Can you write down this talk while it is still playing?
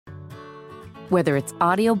Whether it's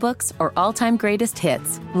audiobooks or all-time greatest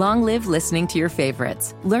hits, long live listening to your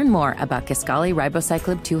favorites. Learn more about Kisqali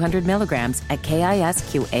Ribociclib 200 milligrams at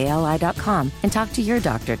KISQALI.com and talk to your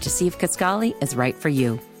doctor to see if Kisqali is right for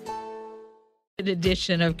you.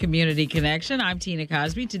 Edition of Community Connection. I'm Tina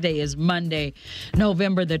Cosby. Today is Monday,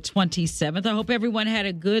 November the 27th. I hope everyone had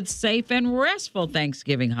a good, safe, and restful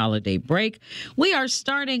Thanksgiving holiday break. We are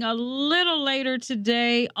starting a little later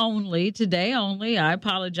today only. I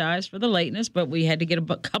apologize for the lateness, but we had to get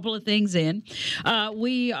a couple of things in.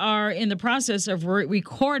 We are in the process of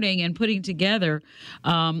recording and putting together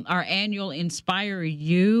our annual Inspire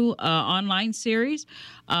You online series,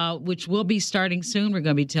 which will be starting soon. We're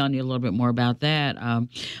going to be telling you a little bit more about that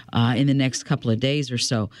in the next couple of days or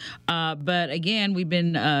so. But again, we've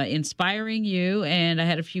been inspiring you, and I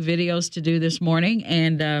had a few videos to do this morning,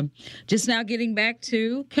 and just now getting back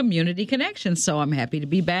to Community Connection. So I'm happy to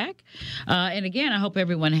be back. And again, I hope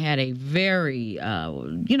everyone had a very,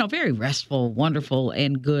 very restful, wonderful,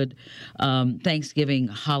 and good Thanksgiving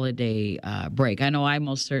holiday break. I know I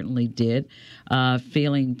most certainly did,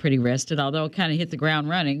 feeling pretty rested, although it kind of hit the ground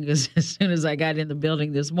running because as soon as I got in the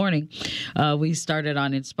building this morning, we started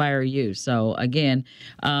on Inspire You. So again,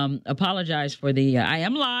 apologize for the, I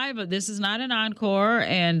am live, but this is not an encore.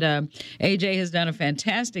 And AJ has done a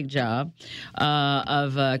fantastic job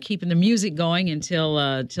of keeping the music going until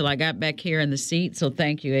I got back here in the seat. So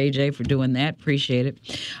thank you, AJ, for doing that. Appreciate it.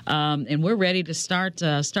 And we're ready to start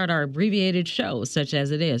our abbreviated show, such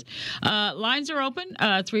as it is. Lines are open,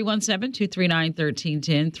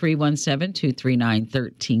 317-239-1310,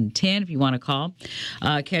 317-239-1310 if you want to call.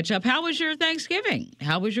 Catch up. How was your Thanksgiving?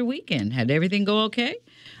 How was your weekend? Had everything go okay?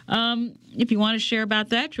 If you want to share about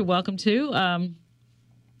that, you're welcome to.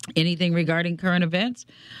 Anything regarding current events.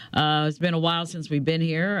 It's been a while since we've been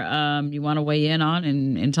here. You want to weigh in on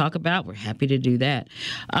and talk about, we're happy to do that.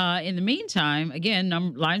 In the meantime, again,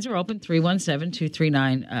 lines are open,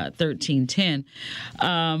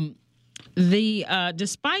 317-239-1310.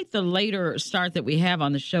 Despite the later start that we have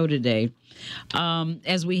on the show today,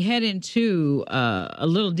 as we head into a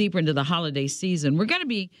little deeper into the holiday season, we're going to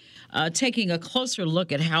be taking a closer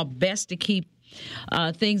look at how best to keep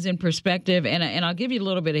things in perspective, and I'll give you a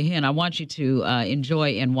little bit of hint. I want you to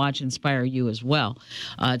enjoy and watch Inspire You as well.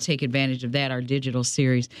 Take advantage of that, our digital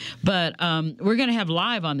series. But we're going to have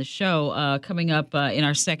live on the show coming up in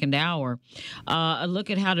our second hour, a look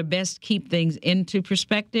at how to best keep things into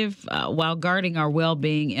perspective while guarding our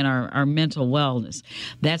well-being and our mental wellness.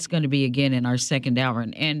 That's going to be, again, in our second hour.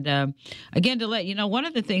 And again, to let you know, one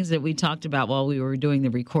of the things that we talked about while we were doing the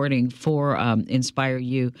recording for Inspire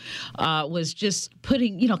You was just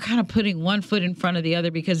putting one foot in front of the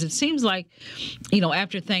other, because it seems like,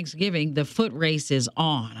 after Thanksgiving, the foot race is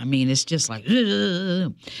on. I mean, it's just like,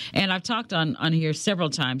 ugh. And I've talked on here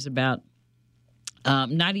several times about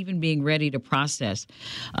not even being ready to process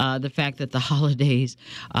the fact that the holidays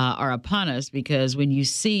are upon us, because when you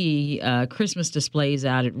see Christmas displays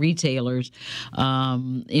out at retailers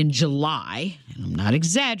in July, and I'm not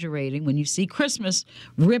exaggerating, when you see Christmas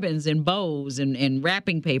ribbons and bows and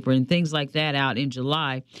wrapping paper and things like that out in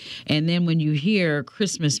July, and then when you hear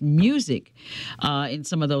Christmas music in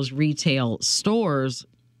some of those retail stores,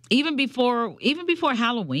 even before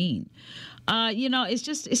Halloween. It's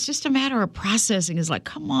just a matter of processing. It's like,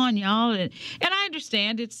 come on, y'all. And I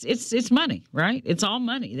understand it's money, right? It's all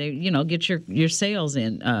money. They, get your sales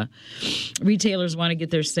in. Retailers want to get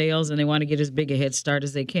their sales, and they want to get as big a head start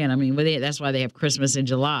as they can. I mean, that's why they have Christmas in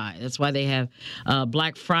July. That's why they have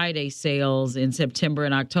Black Friday sales in September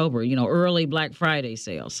and October, early Black Friday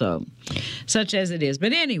sales. So such as it is.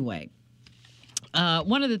 But anyway,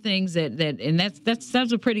 one of the things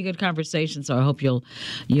that's a pretty good conversation. So I hope you'll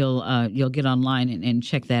get online and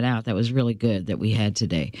check that out. That was really good that we had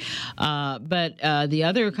today. But the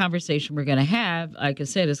other conversation we're going to have, like I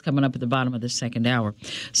said, is coming up at the bottom of the second hour.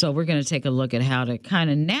 So we're going to take a look at how to kind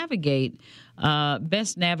of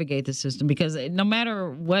best navigate the system, because no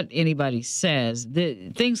matter what anybody says,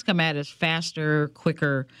 things come at us faster,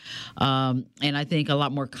 quicker, and I think a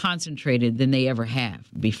lot more concentrated than they ever have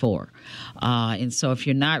before. And so if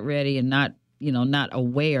you're not ready and not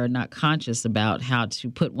aware, not conscious about how to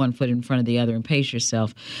put one foot in front of the other and pace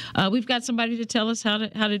yourself, we've got somebody to tell us how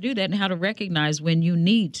to do that and how to recognize when you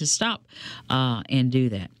need to stop and do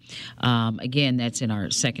that. Again, that's in our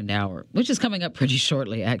second hour, which is coming up pretty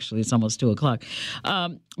shortly, actually. It's almost 2 o'clock.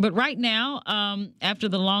 But right now, after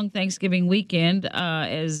the long Thanksgiving weekend,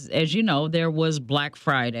 as you know, there was Black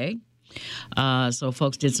Friday. So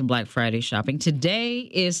folks did some Black Friday shopping. Today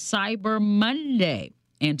is Cyber Monday.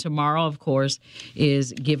 And tomorrow, of course,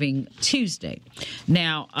 is Giving Tuesday.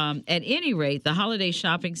 Now, at any rate, the holiday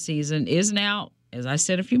shopping season is now, as I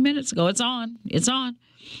said a few minutes ago, it's on. It's on.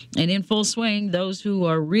 And in full swing. Those who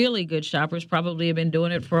are really good shoppers probably have been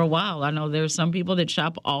doing it for a while. I know there are some people that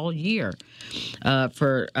shop all year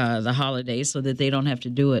for the holidays so that they don't have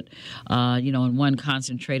to do it, in one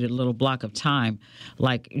concentrated little block of time,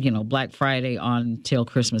 like, Black Friday until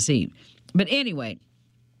Christmas Eve. But anyway,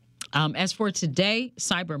 as for today,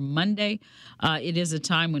 Cyber Monday, it is a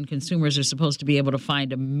time when consumers are supposed to be able to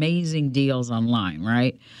find amazing deals online,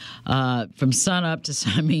 right? From sun up to,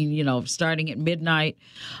 starting at midnight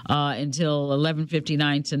until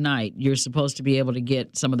 11:59 tonight, you're supposed to be able to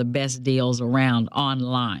get some of the best deals around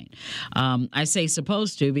online. I say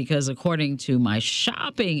supposed to because according to my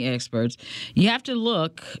shopping experts, you have to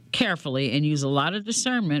look carefully and use a lot of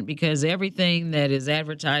discernment because everything that is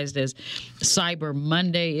advertised as Cyber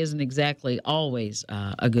Monday isn't exactly always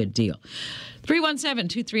a good deal.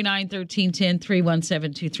 317-239-1310,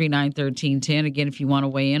 317-239-1310. Again, if you want to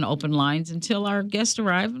weigh in, open lines until our guest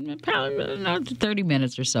arrives. Probably 30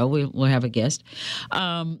 minutes or so, we'll have a guest.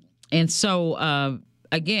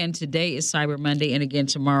 Again, today is Cyber Monday, and again,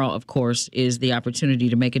 tomorrow, of course, is the opportunity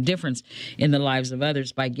to make a difference in the lives of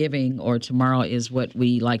others by giving, or tomorrow is what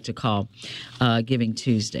we like to call Giving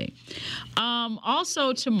Tuesday.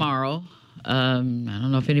 Also tomorrow, I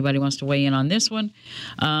don't know if anybody wants to weigh in on this one.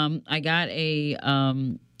 I got a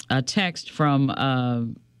text from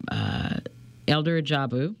Elder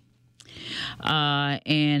Ajabu.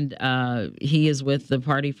 And he is with the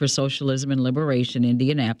Party for Socialism and Liberation,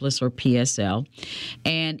 Indianapolis, or PSL.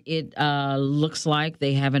 And it looks like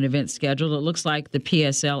they have an event scheduled. It looks like the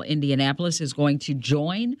PSL Indianapolis is going to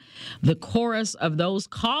join the chorus of those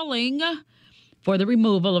calling for the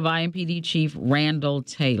removal of IMPD Chief Randall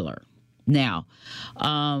Taylor. Now,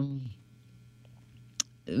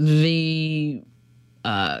 the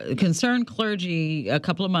concerned clergy a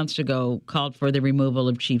couple of months ago called for the removal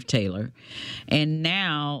of Chief Taylor. And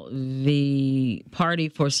now the Party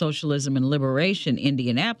for Socialism and Liberation,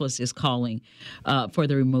 Indianapolis, is calling for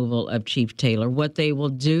the removal of Chief Taylor. What they will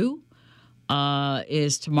do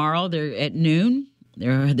is tomorrow, they're at noon.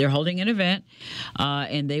 They're holding an event,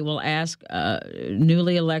 and they will ask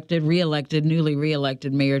newly reelected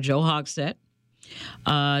Mayor Joe Hogsett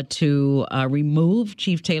to remove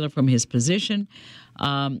Chief Taylor from his position.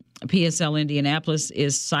 PSL Indianapolis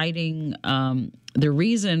is citing the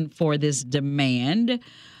reason for this demand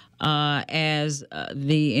as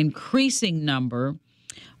the increasing number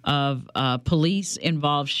of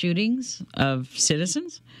police-involved shootings of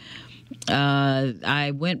citizens.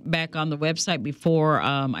 I went back on the website before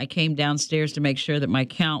I came downstairs to make sure that my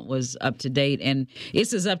count was up to date, and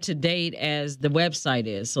it's as up to date as the website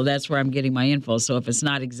is, so that's where I'm getting my info. So if it's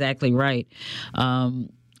not exactly right,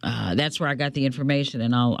 that's where I got the information,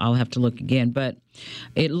 and I'll have to look again. But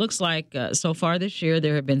it looks like so far this year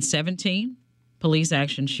there have been 17 police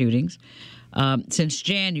action shootings since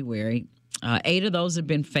January. 8 of those have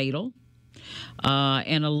been fatal.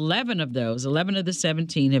 And 11 of the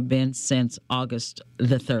 17 have been since August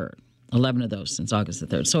the 3rd. 11 of those since August the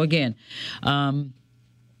 3rd. So again,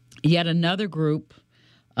 yet another group,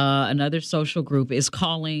 another social group is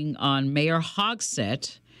calling on Mayor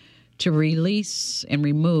Hogsett to release and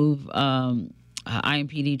remove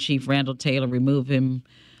IMPD Chief Randall Taylor, remove him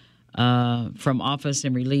from office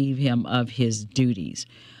and relieve him of his duties,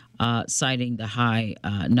 citing the high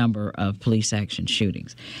number of police action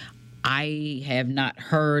shootings. I have not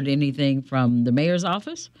heard anything from the mayor's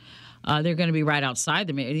office. They're going to be right outside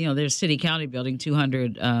the mayor. There's City County Building,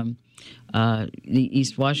 200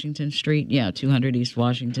 East Washington Street. Yeah, 200 East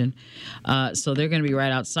Washington. So they're going to be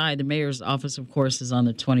right outside. The mayor's office, of course, is on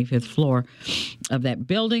the 25th floor of that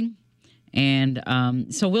building. And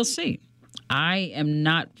so we'll see. I am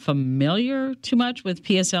not familiar too much with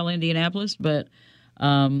PSL Indianapolis, but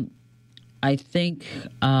I think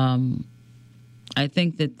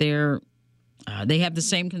that they have the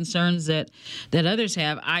same concerns that others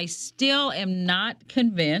have. I still am not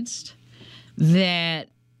convinced that,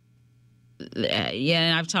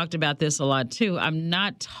 and I've talked about this a lot too, I'm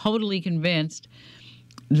not totally convinced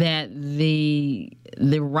that the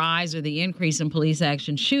rise or the increase in police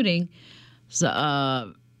action shooting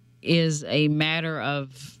is a matter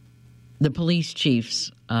of the police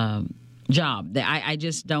chief's job. I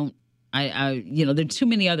just don't. There are too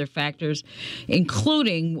many other factors,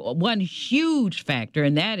 including one huge factor,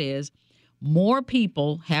 and that is more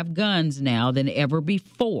people have guns now than ever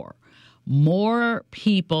before. More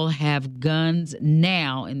people have guns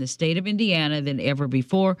now in the state of Indiana than ever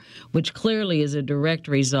before, which clearly is a direct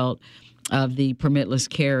result of the permitless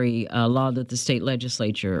carry law that the state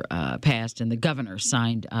legislature passed and the governor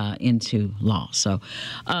signed into law. So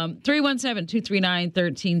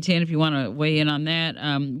 317-239-1310 if you want to weigh in on that.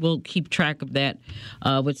 We'll keep track of that,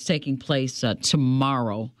 what's taking place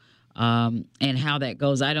tomorrow and how that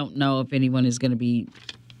goes. I don't know if anyone is going to be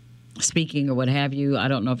speaking or what have you. I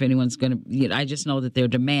don't know if anyone's going to. I just know that they're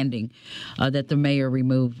demanding that the mayor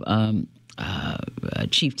remove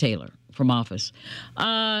Chief Taylor from office.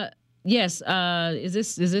 Yes. Is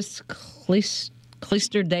this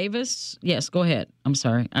Cleister Davis? Yes. Go ahead. I'm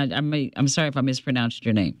sorry. I'm sorry if I mispronounced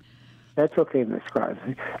your name. That's okay, Ms.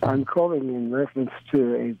 Crosby. I'm calling in reference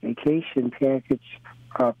to a vacation package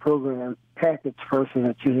person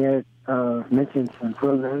that you had mentioned some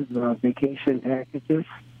programs about vacation packages.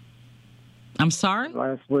 I'm sorry?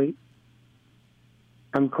 Last week.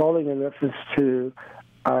 I'm calling in reference to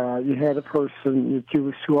you had a person that you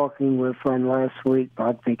was talking with on last week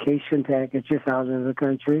about vacation packages out of the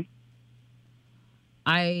country.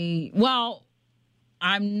 I'm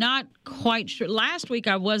not quite sure. Last week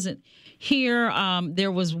I wasn't here.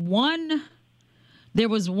 There was one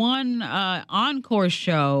encore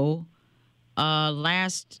show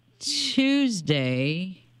last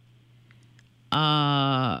Tuesday,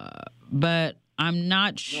 but I'm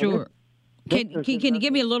not sure. Can you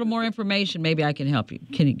give me a little more information? Maybe I can help you.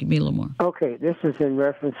 Can you give me a little more? Okay, this is in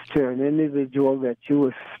reference to an individual that you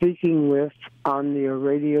were speaking with on the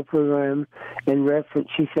radio program. In reference,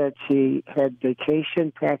 she said she had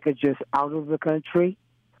vacation packages out of the country.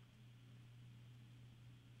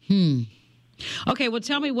 Okay, well,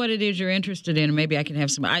 tell me what it is you're interested in, and maybe I can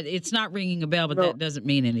have some. It's not ringing a bell, but that doesn't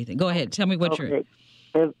mean anything. Go ahead. Tell me what you're...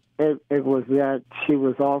 It was that she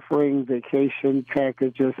was offering vacation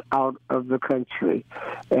packages out of the country,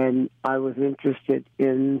 and I was interested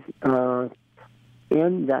in that,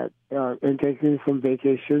 in taking some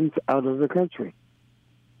vacations out of the country.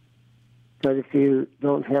 But if you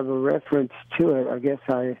don't have a reference to it, I guess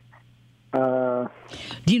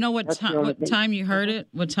do you know what time you heard it?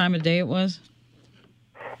 What time of day it was?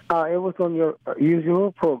 It was on your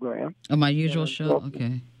usual program. Oh, my usual show?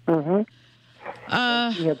 Okay. Uh-huh.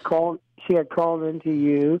 She had called into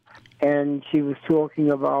you, and she was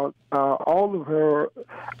talking about all of her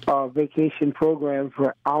vacation programs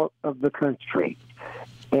were out of the country,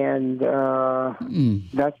 and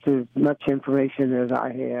that's as much information as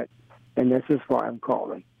I had, and this is why I'm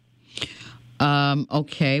calling.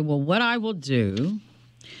 Okay. Well, what I will do,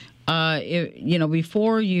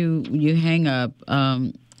 before you hang up,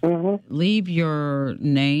 leave your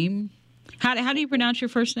name. How do you pronounce your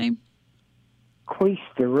first name?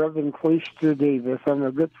 Reverend Cleister Davis. I'm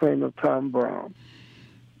a good friend of Tom Brown.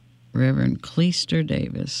 Reverend Cleister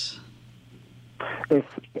Davis. Yes,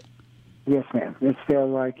 ma'am. It's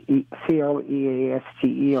spelled like Cleaster.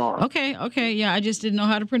 Okay. Yeah, I just didn't know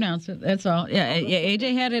how to pronounce it. That's all. Yeah,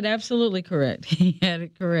 AJ had it absolutely correct. He had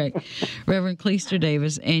it correct. Reverend Cleister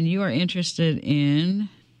Davis. And you are interested in?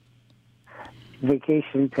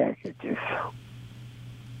 Vacation packages.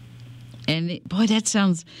 And boy, that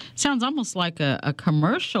sounds almost like a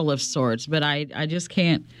commercial of sorts, but I just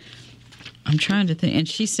can't. I'm trying to think. And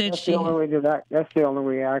she said that's the only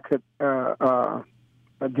way I could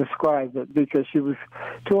describe it, because she was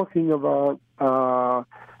talking about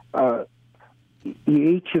you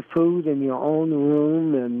eat your food in your own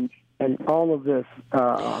room and all of this.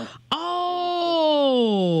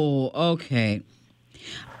 Oh, okay.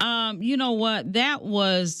 You know what? That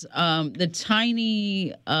was the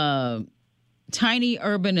tiny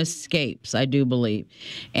urban escapes, I do believe,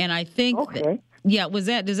 and I think. Okay. Does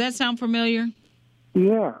that sound familiar?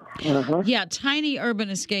 Yeah. Uh-huh. Yeah, Tiny Urban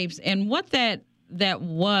Escapes, and what that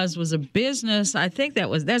was a business. I think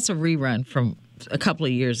that's a rerun from a couple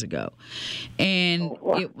of years ago, and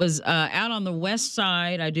it was out on the west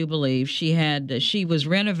side, I do believe. She was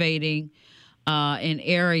renovating an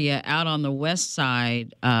area out on the west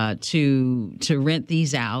side to rent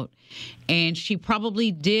these out, and she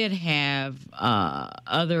probably did have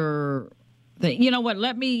other things. You know what?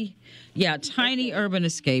 Tiny Urban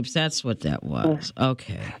Escapes. That's what that was.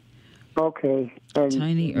 Okay. Okay. And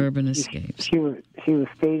Tiny Urban Escapes. She was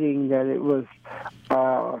stating that it was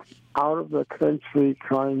out of the country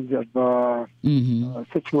kind of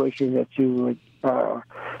situation that you would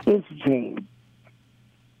entertain.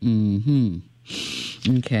 Mm-hmm.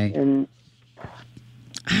 Okay. And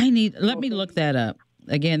let me look that up.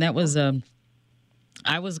 Again, that was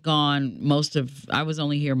I was gone I was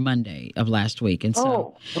only here Monday of last week. And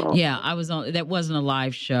so, yeah, that wasn't a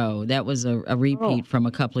live show. That was a repeat from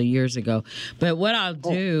a couple of years ago. But what I'll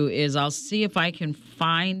do is I'll see if I can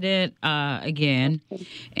find it again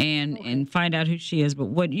and find out who she is. But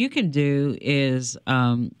what you can do is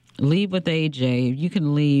leave with AJ. You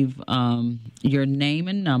can leave your name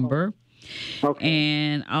and number. Okay.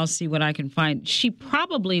 And I'll see what I can find. She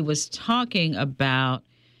probably was talking about,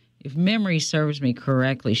 if memory serves me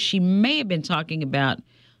correctly, she may have been talking about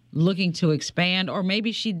looking to expand, or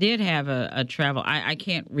maybe she did have a travel. I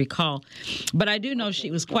can't recall. But I do know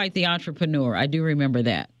she was quite the entrepreneur. I do remember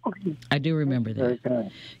that. Okay. I do remember that. Very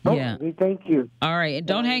good. Yeah. Okay, thank you. All right. And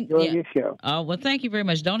don't hang. Enjoy your show. Oh, well, thank you very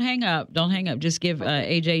much. Don't hang up. Don't hang up. Just give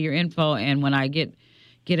AJ your info, and when I get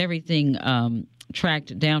everything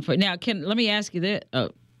tracked down for now, let me ask you this.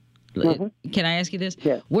 Can I ask you this?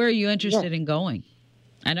 Yes. Where are you interested in going?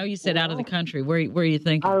 I know you said out of the country. Where are you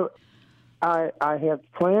thinking? I have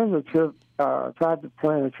planned a trip. Tried to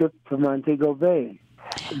plan a trip to Montego Bay,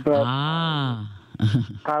 but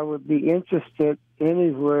I would be interested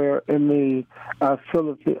anywhere in the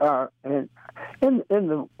Philippines, in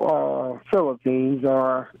the Philippines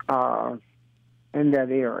or in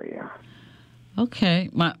that area. Okay,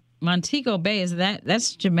 Montego Bay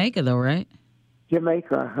that's Jamaica though, right?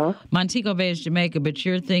 Jamaica, huh? Montego Bay is Jamaica, but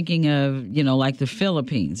you're thinking of, like the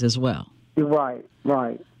Philippines as well. Right.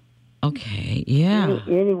 Okay, yeah.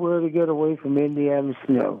 Anywhere to get away from Indiana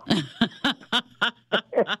snow.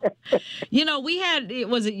 We had,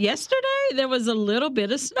 was it yesterday? There was a little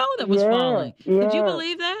bit of snow that was falling. Yeah. Could you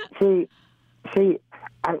believe that? See,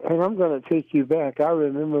 and I'm going to take you back. I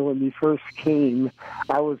remember when we first came,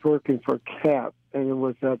 I was working for CAP, and it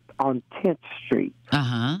was on 10th Street.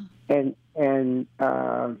 Uh-huh. And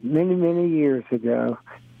many, many years ago,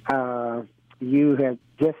 you had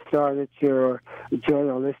just started your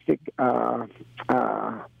journalistic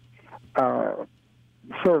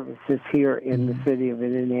services here in the city of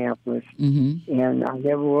Indianapolis. Mm-hmm. And I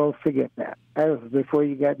never will forget that. That was before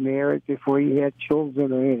you got married, before you had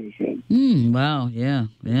children or anything. Wow, yeah.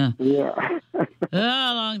 Yeah.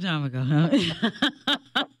 A long time ago, huh?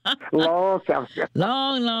 Long time ago.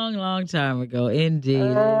 Long time ago.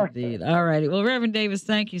 Indeed. All righty. Well, Reverend Davis,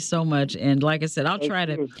 thank you so much. And like I said, I'll try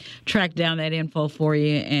to track down that info for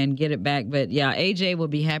you and get it back. But yeah, AJ will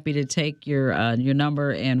be happy to take your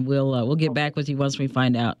number, and we'll get back with you once we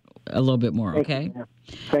find out a little bit more. Okay.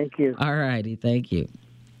 Thank you. All righty. Thank you.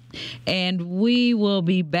 And we will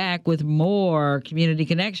be back with more Community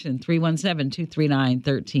Connection.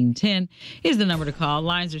 317-239-1310 is the number to call.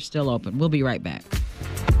 Lines are still open. We'll be right back.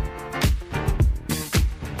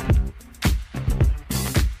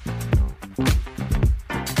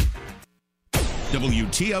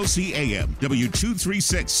 WTLC AM,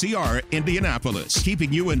 W236CR, Indianapolis,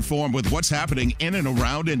 keeping you informed with what's happening in and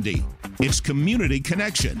around Indy. It's Community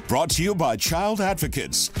Connection, brought to you by Child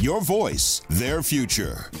Advocates, your voice, their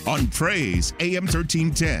future. On Praise, AM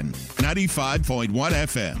 1310, 95.1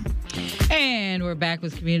 FM. And we're back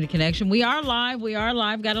with Community Connection. We are live.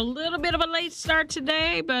 Got a little bit of a late start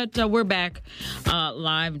today, but we're back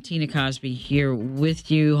live. Tina Cosby here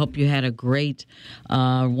with you. Hope you had a great,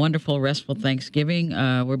 wonderful, restful Thanksgiving.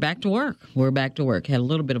 We're back to work. Had a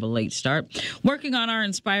little bit of a late start. Working on our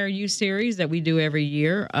Inspire You series that we do every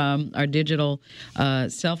year, our digital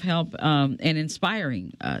self-help and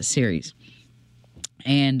inspiring series.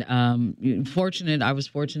 And I was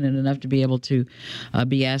fortunate enough to be able to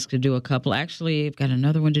be asked to do a couple. Actually, I've got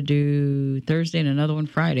another one to do Thursday and another one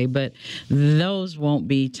Friday, but those won't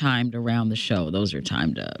be timed around the show. Those are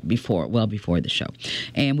timed before the show.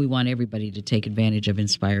 And we want everybody to take advantage of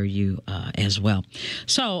Inspire You as well.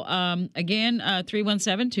 So, again,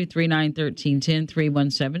 317-239-1310,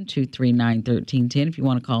 317-239-1310 if you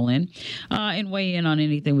want to call in and weigh in on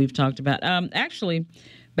anything we've talked about.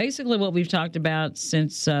 Basically, what we've talked about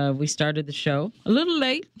since we started the show, a little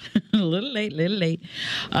late,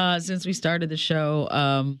 since we started the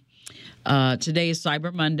show. Today is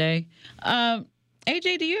Cyber Monday.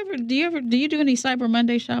 AJ, do you do any Cyber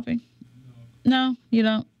Monday shopping? No, you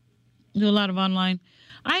don't do a lot of online.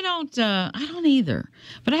 I don't either.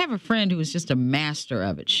 But I have a friend who is just a master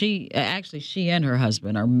of it. She and her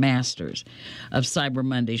husband are masters of Cyber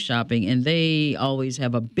Monday shopping, and they always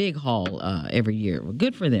have a big haul every year. Well,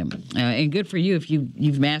 good for them, and good for you if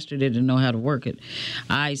you've mastered it and know how to work it.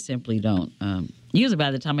 I simply don't. Usually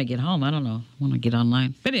by the time I get home, I don't know. I want to get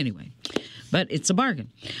online, but anyway, it's a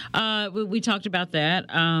bargain. We talked about that.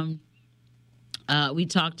 We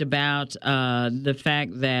talked about the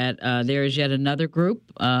fact that there is yet another group,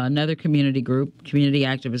 another community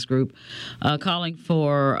activist group, calling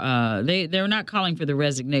for. They're not calling for the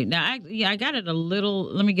resignation. Now, I got it a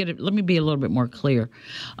little. Let me be a little bit more clear.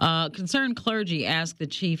 Concerned clergy asked the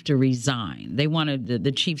chief to resign. They wanted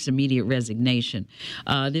the chief's immediate resignation.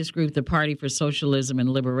 This group, the Party for Socialism and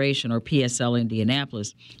Liberation, or PSL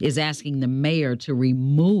Indianapolis, is asking the mayor to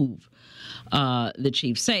remove the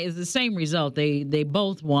chief. It's the same result. They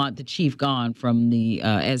both want the chief gone from the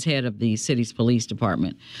as head of the city's police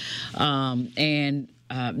department, and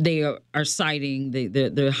they are citing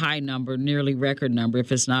the high number, nearly record number,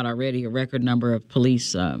 if it's not already a record number of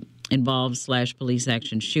police involved / police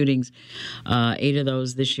action shootings. 8 of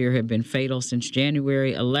those this year have been fatal since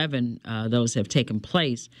January. 11 those have taken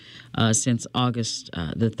place since August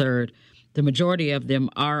the 3rd. The majority of them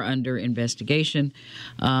are under investigation.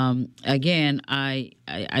 Again, I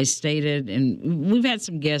stated, and we've had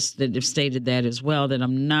some guests that have stated that as well, that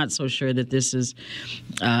I'm not so sure that this is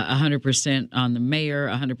 100% on the mayor,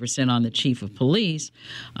 100% on the chief of police.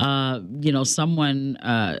 Someone,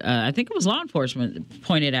 I think it was law enforcement,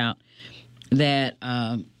 pointed out that,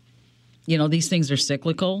 these things are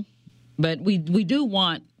cyclical, but we do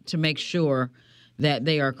want to make sure that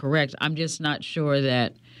they are correct. I'm just not sure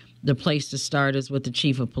that the place to start is with the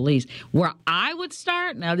chief of police. Where I would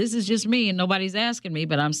start, now this is just me and nobody's asking me,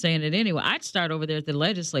 but I'm saying it anyway. I'd start over there at the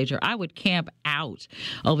legislature. I would camp out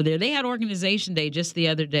over there. They had organization day just the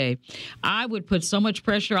other day. I would put so much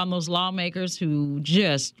pressure on those lawmakers who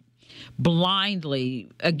just blindly,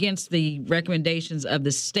 against the recommendations of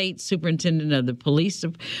the state superintendent of the police,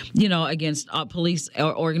 against police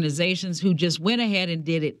organizations who just went ahead and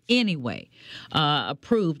did it anyway,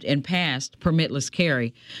 approved and passed permitless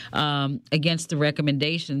carry against the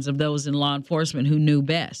recommendations of those in law enforcement who knew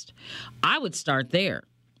best. I would start there.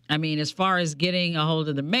 I mean, as far as getting a hold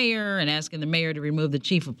of the mayor and asking the mayor to remove the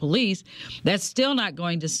chief of police, that's still not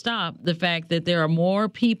going to stop the fact that there are more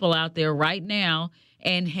people out there right now,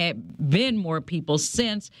 and have been more people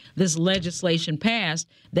since this legislation passed,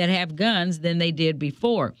 that have guns than they did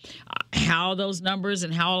before. How those numbers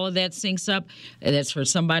and how all of that syncs up, that's for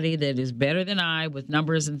somebody that is better than I with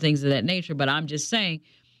numbers and things of that nature. But I'm just saying,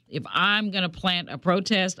 if I'm going to plant a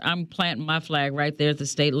protest, I'm planting my flag right there at the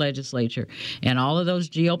state legislature. And all of those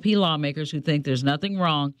GOP lawmakers who think there's nothing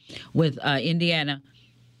wrong with Indiana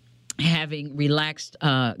having relaxed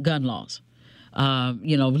gun laws.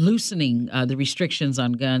 Loosening the restrictions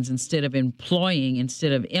on guns instead of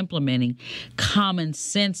implementing common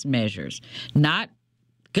sense measures, not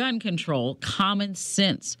gun control, common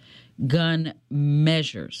sense gun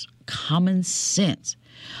measures, common sense.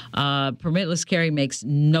 Permitless carry makes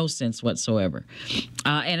no sense whatsoever.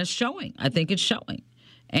 And it's showing. I think it's showing.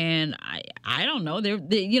 And I don't know.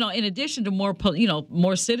 In addition to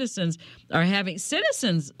more citizens are having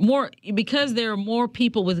more, because there are more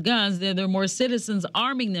people with guns. There are more citizens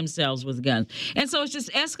arming themselves with guns, and so it's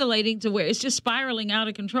just escalating to where it's just spiraling out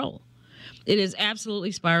of control. It is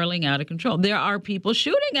absolutely spiraling out of control. There are people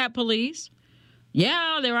shooting at police.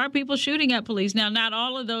 Yeah, there are people shooting at police. Now, not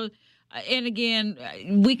all of those. And again,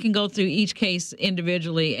 we can go through each case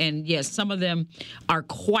individually, and yes, some of them are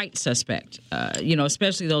quite suspect,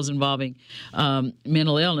 especially those involving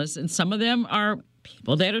mental illness, and some of them are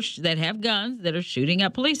people that have guns that are shooting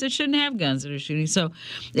at police that shouldn't have guns that are shooting. So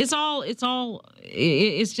it's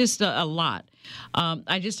just a lot.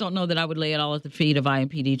 I just don't know that I would lay it all at the feet of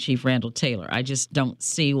IMPD Chief Randall Taylor. I just don't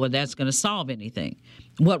see what that's going to solve anything.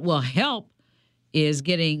 What will help is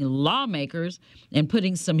getting lawmakers and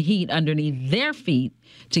putting some heat underneath their feet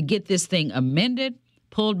to get this thing amended,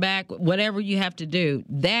 pulled back, whatever you have to do.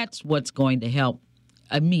 That's what's going to help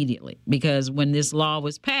immediately, because when this law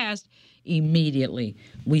was passed, immediately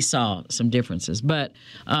we saw some differences. But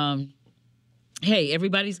hey,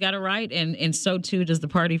 everybody's got a right, and so too does the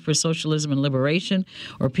Party for Socialism and Liberation,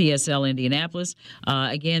 or PSL Indianapolis.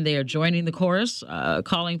 Again, they are joining the chorus,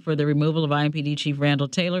 calling for the removal of IMPD Chief Randall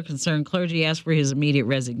Taylor. Concerned clergy asked for his immediate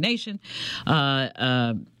resignation.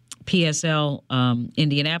 PSL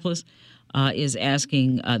Indianapolis is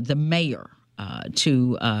asking the mayor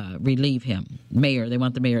to relieve him. They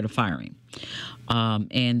want the mayor to fire him.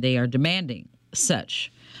 And they are demanding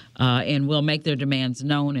such. And will make their demands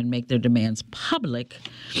known and make their demands public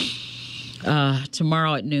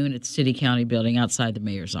tomorrow at noon at the City County Building outside the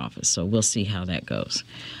mayor's office. So we'll see how that goes.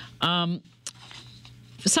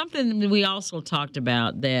 Something we also talked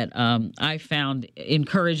about that I found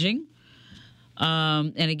encouraging,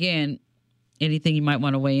 and again, anything you might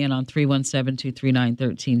want to weigh in on,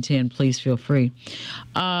 317-239-1310, please feel free.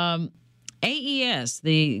 AES,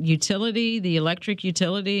 the utility, the electric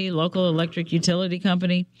utility, local electric utility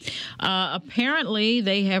company, apparently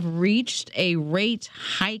they have reached a rate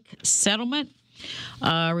hike settlement.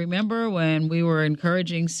 Remember when we were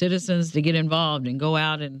encouraging citizens to get involved and go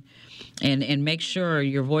out and make sure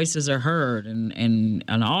your voices are heard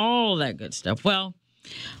and all that good stuff? Well,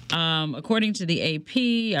 according to the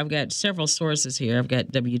AP, I've got several sources here. I've got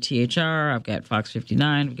WTHR, I've got Fox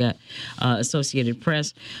 59, I've got Associated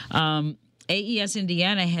Press. AES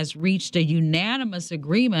Indiana has reached a unanimous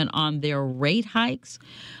agreement on their rate hikes.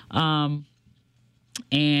 And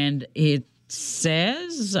it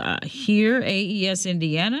says here, AES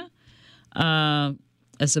Indiana, a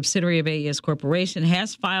subsidiary of AES Corporation,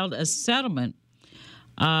 has filed a settlement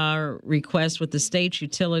request with the state's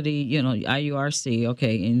utility,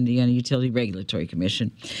 IURC, Indiana Utility Regulatory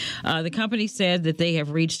Commission. The company said that they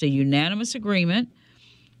have reached a unanimous agreement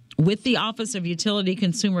with the Office of Utility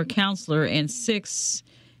Consumer Counselor and 6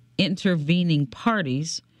 intervening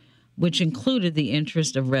parties, which included the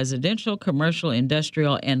interest of residential, commercial,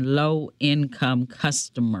 industrial, and low-income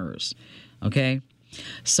customers. Okay?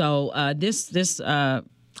 So this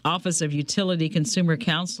Office of Utility Consumer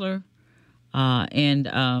Counselor and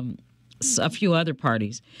a few other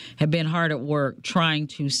parties have been hard at work trying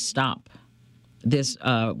to stop this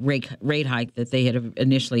rate hike that they had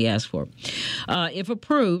initially asked for. If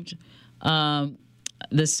approved,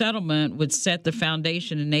 the settlement would set the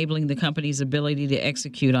foundation enabling the company's ability to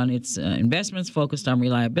execute on its investments focused on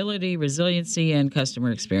reliability, resiliency, and customer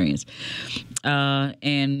experience,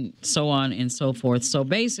 and so on and so forth. So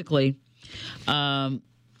basically,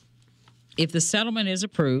 if the settlement is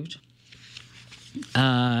approved,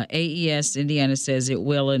 AES Indiana says it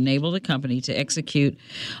will enable the company to execute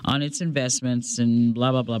on its investments and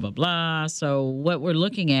blah, blah, blah, blah, blah. So what we're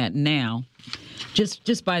looking at now,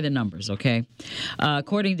 just by the numbers, okay?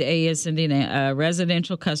 According to AES Indiana, a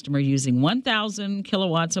residential customer using 1,000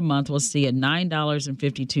 kilowatts a month will see a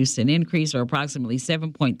 $9.52 increase, or approximately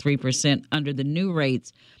 7.3% under the new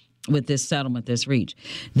rates with this settlement that's reached.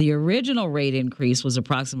 The original rate increase was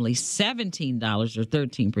approximately $17 or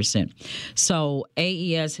 13%. So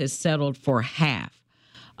AES has settled for half.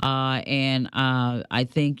 And I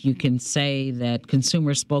think you can say that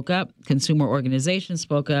consumers spoke up, consumer organizations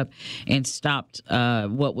spoke up, and stopped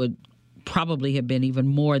what would probably have been even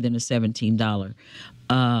more than a $17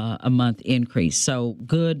 a month increase. So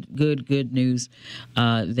good news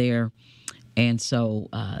there. And so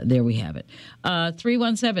there we have it.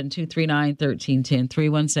 317-239-1310,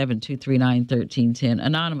 317-239-1310.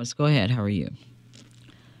 Anonymous, go ahead. How are you?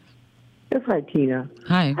 Yes, hi, Tina.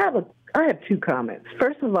 Hi. I have 2 comments.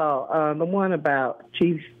 First of all, the one about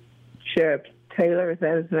Chief Sheriff Taylor, is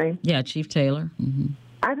that his name? Yeah, Chief Taylor. Mm-hmm.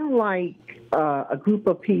 I don't like a group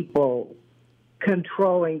of people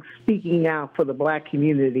controlling, speaking out for the black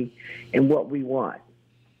community and what we want.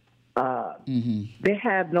 They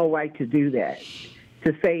have no right to do that,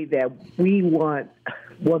 to say that we want,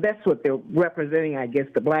 well, that's what they're representing, I guess,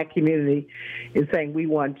 the black community, is saying we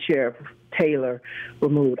want Sheriff Taylor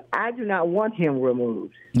removed. I do not want him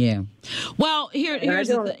removed. Yeah. Well, here's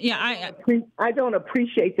the thing. Yeah, I don't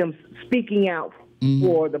appreciate them speaking out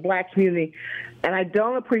for the black community, and I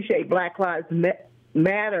don't appreciate Black Lives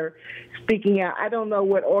Matter speaking out. I don't know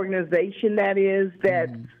what organization that is that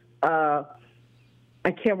I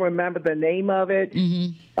can't remember the name of it.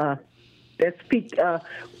 That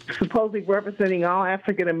supposedly representing all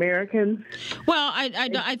African Americans. Well,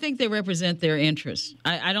 I think they represent their interests.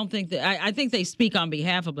 I don't think that. I think they speak on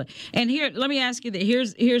behalf of. And here, let me ask you that.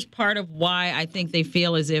 Here's part of why I think they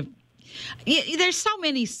feel as if. There's so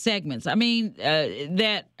many segments. I mean,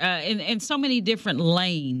 that in so many different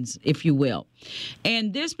lanes, if you will.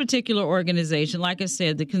 And this particular organization, like I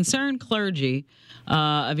said, the Concerned Clergy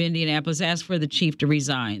of Indianapolis asked for the chief to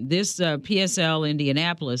resign. This PSL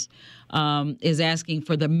Indianapolis is asking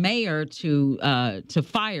for the mayor to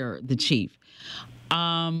fire the chief.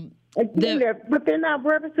 But they're not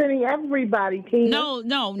representing everybody, Tina.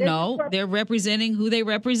 No. They're representing who they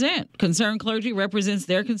represent. Concerned Clergy represents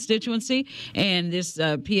their constituency, and this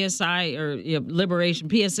PSI or Liberation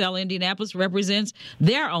PSL Indianapolis represents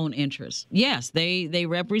their own interests. Yes, they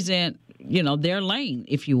represent their lane,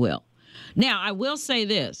 if you will. Now, I will say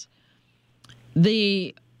this: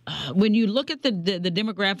 when you look at the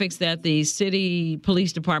demographics that the city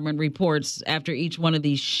police department reports after each one of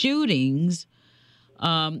these shootings.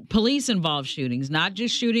 Police-involved shootings, not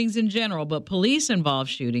just shootings in general, but police-involved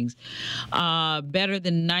shootings, better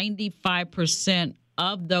than 95%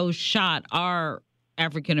 of those shot are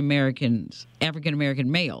African-American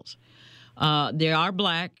males. They are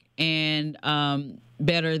black, and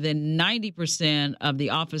better than 90% of the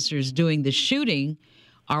officers doing the shooting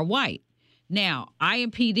are white. Now,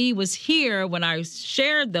 IMPD was here when I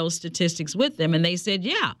shared those statistics with them, and they said,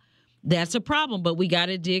 yeah, that's a problem, but we got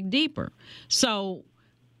to dig deeper. So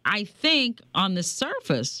I think on the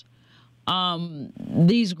surface,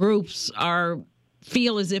 these groups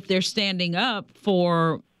feel as if they're standing up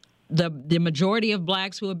for the majority of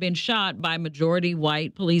blacks who have been shot by majority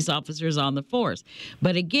white police officers on the force.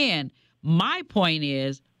 But again, my point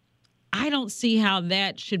is, I don't see how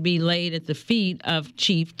that should be laid at the feet of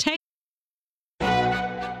Chief Taylor.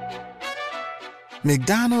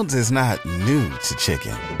 McDonald's is not new to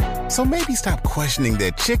chicken. So maybe stop questioning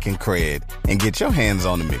their chicken cred and get your hands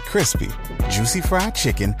on the McCrispy. Juicy fried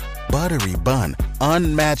chicken, buttery bun,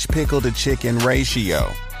 unmatched pickle to chicken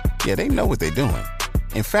ratio. Yeah, they know what they're doing.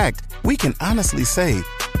 In fact, we can honestly say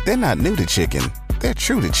they're not new to chicken, they're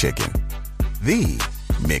true to chicken. The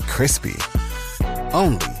McCrispy.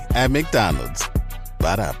 Only at McDonald's.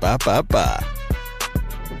 Ba-da-ba-ba-ba.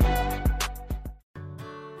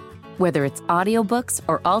 Whether it's audiobooks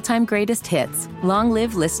or all-time greatest hits, long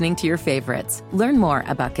live listening to your favorites. Learn more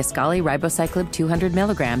about Kisqali Ribociclib 200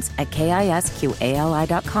 milligrams at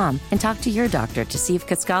KISQALI.com and talk to your doctor to see if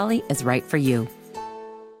Kisqali is right for you.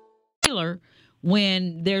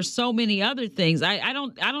 When there's so many other things, I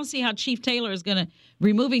don't see how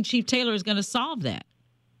removing Chief Taylor is gonna solve that.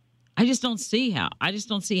 I just don't see how.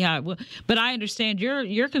 It will. But I understand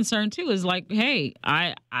your concern too. Is like, hey,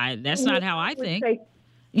 that's not how I think.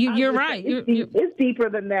 You're right. It's deeper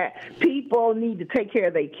than that. People need to take care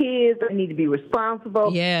of their kids. They need to be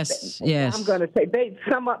responsible. Yes. I'm going to say they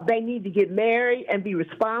need to get married and be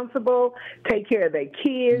responsible, take care of their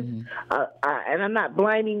kids. Mm-hmm. And I'm not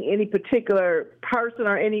blaming any particular person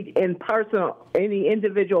or any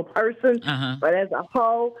individual person, but as a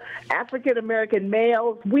whole, African American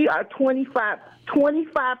males, we are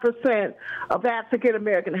 25% of African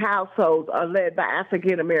American households are led by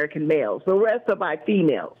African American males. The rest are by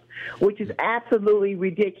females, which is absolutely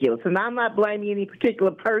ridiculous. And I'm not blaming any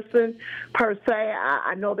particular person per se.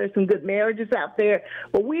 I know there's some good marriages out there,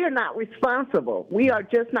 but we are not responsible. We are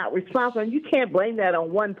just not responsible. And you can't blame that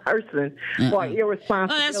on one person for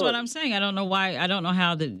irresponsibility. Well, that's what I'm saying. I don't know why. I don't know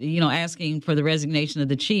how asking for the resignation of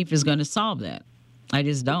the chief is going to solve that. I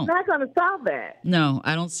just don't. It's not going to solve that. No,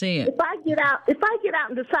 I don't see it. If I get out and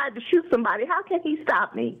decide to shoot somebody, how can he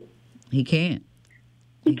stop me? He can't.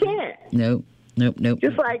 He can't. Nope.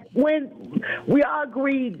 Just like when we all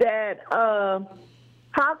agreed that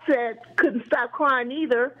Hogshead couldn't stop crying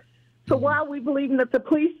either. So why are we believing that the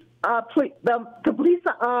police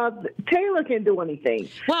Taylor can do anything?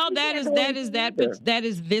 Well, that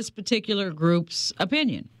is this particular group's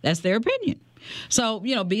opinion. That's their opinion. So,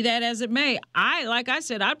 be that as it may, like I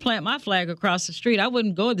said, I'd plant my flag across the street. I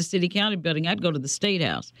wouldn't go to the city county building. I'd go to the State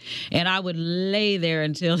House. And I would lay there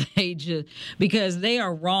until because they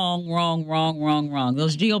are wrong.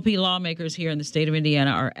 Those GOP lawmakers here in the state of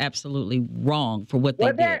Indiana are absolutely wrong for what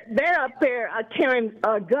they did. They're up there carrying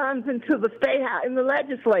guns into the State House, in the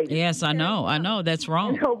legislature. Yes, I know. That's wrong.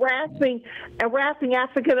 And harassing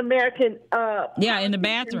African American. In the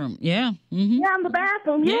bathroom. Yeah. Mm-hmm. Yeah, in the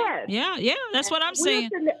bathroom. Yes. Yeah. That's what I'm saying.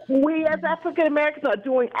 We as African Americans are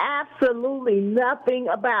doing absolutely nothing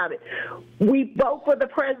about it. We vote for the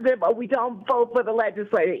president, but we don't vote for the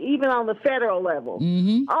legislator, even on the federal level.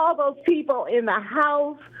 Mm-hmm. All those people in the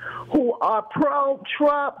House who are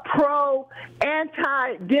pro-Trump,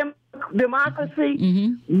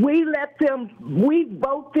 pro-anti-democracy, we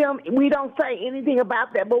vote them. We don't say anything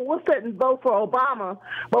about that, but we'll sit and vote for Obama,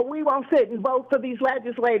 but we won't sit and vote for these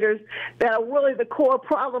legislators that are really the core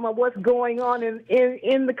problem of what's going on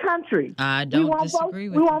in the country. I don't disagree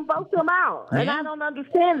with you. We won't vote them out, and I don't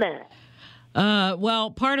understand that.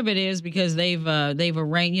 Well, part of it is because they've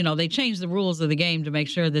arranged, they changed the rules of the game to make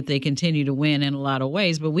sure that they continue to win in a lot of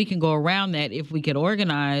ways. But we can go around that if we could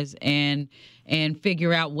organize and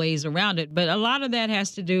figure out ways around it. But a lot of that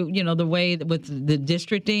has to do, the way with the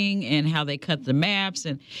districting and how they cut the maps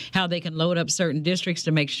and how they can load up certain districts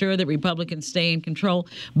to make sure that Republicans stay in control.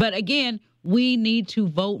 But again, we need to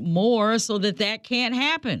vote more so that can't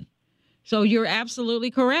happen. So you're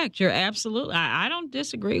absolutely correct. I don't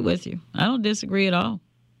disagree with you. I don't disagree at all.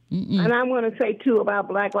 And I want to say, too, about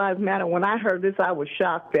Black Lives Matter. When I heard this, I was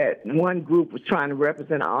shocked that one group was trying to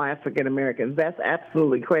represent all African Americans. That's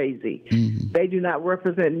absolutely crazy. They do not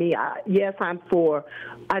represent me. Yes, I'm for,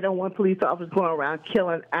 I don't want police officers going around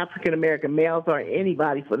killing African American males or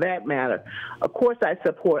anybody for that matter. Of course I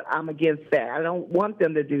support, I'm against that. I don't want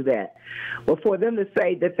them to do that. But for them to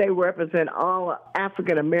say that they represent all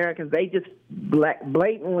African Americans, they just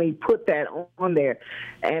blatantly put that on there.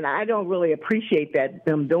 And I don't really appreciate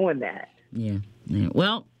them doing that. Yeah.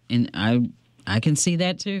 Well, and I can see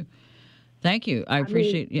that too. Thank you. I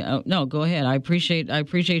appreciate. No, go ahead. I appreciate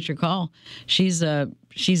your call. She's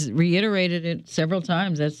reiterated it several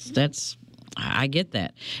times. That's. I get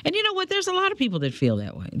that. And you know what? There's a lot of people that feel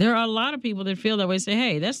that way. There are a lot of people that feel that way. Say,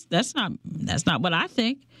 hey, that's not what I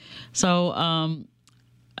think. So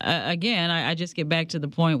again, I just get back to the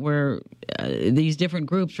point where these different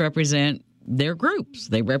groups represent their groups.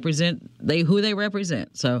 They represent who they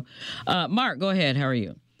represent. So, Mark, go ahead. How are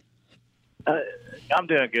you? I'm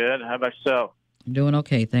doing good. How about yourself? Doing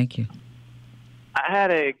okay, thank you. I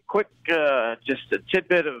had a quick, just a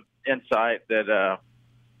tidbit of insight that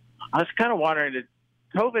I was kind of wondering, did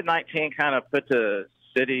COVID-19 kind of put the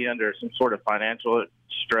city under some sort of financial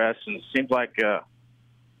stress? And it seems like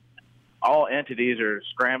all entities are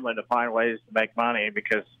scrambling to find ways to make money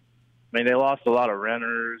because, I mean, they lost a lot of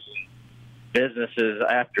renters and businesses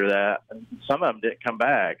after that, and some of them didn't come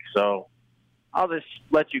back. So I'll just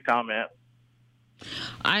let you comment.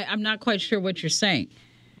 I'm not quite sure what you're saying.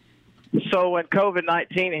 So when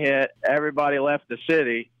COVID-19 hit, everybody left the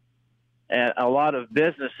city, and a lot of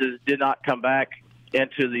businesses did not come back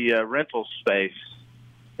into the rental space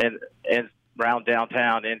and around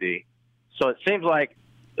downtown Indy. So it seems like,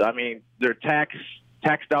 I mean, their tax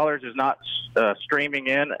dollars is not streaming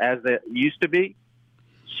in as it used to be.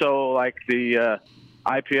 So, like the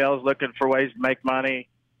IPL is looking for ways to make money.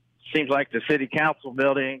 Seems like the city council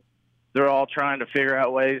building, they're all trying to figure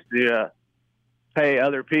out ways to pay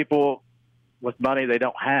other people with money they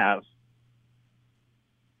don't have.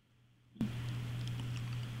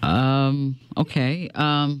 Okay.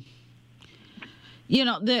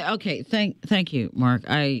 Okay. Thank you, Mark.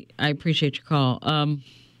 I appreciate your call.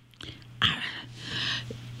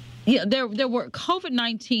 Yeah, there were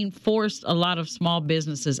COVID-19 forced a lot of small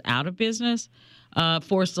businesses out of business,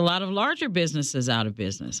 forced a lot of larger businesses out of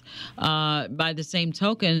business. By the same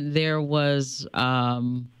token, there was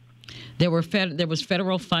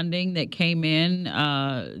federal funding that came in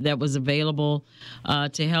that was available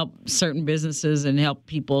to help certain businesses and help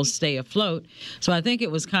people stay afloat. So I think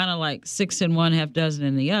it was kind of like 6 in one, half dozen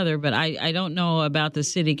in the other. But I don't know about the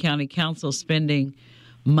city county council spending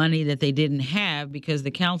money that they didn't have because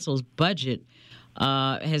the council's budget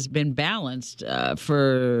has been balanced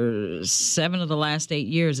for 7 of the last 8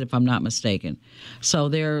 years, if I'm not mistaken. So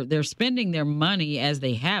they're spending their money as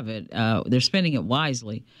they have it. They're spending it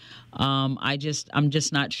wisely. I'm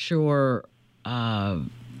just not sure. I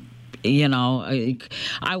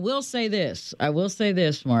will say this,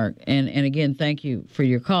 Mark, and again, thank you for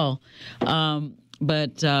your call.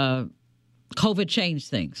 But COVID changed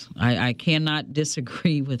things. I cannot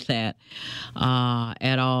disagree with that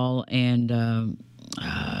at all. And,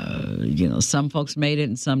 some folks made it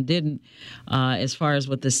and some didn't. As far as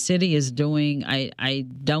what the city is doing, I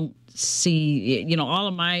don't see, all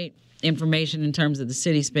of my information in terms of the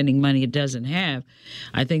city spending money it doesn't have.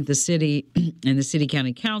 I think the city and the city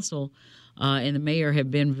county council and the mayor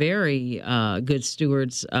have been very good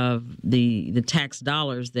stewards of the tax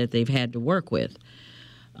dollars that they've had to work with.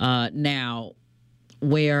 Now,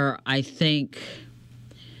 where I think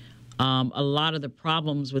a lot of the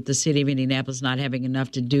problems with the city of Indianapolis not having enough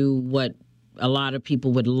to do what a lot of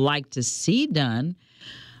people would like to see done,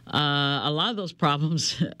 a lot of those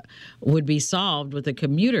problems would be solved with a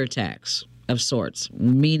commuter tax of sorts,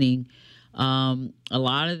 meaning a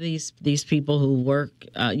lot of these people who work,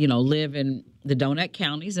 live in the donut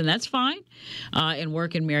counties, and that's fine, and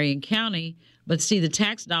work in Marion County. But see, the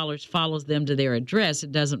tax dollars follows them to their address.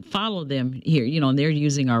 It doesn't follow them here. And they're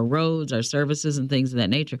using our roads, our services, and things of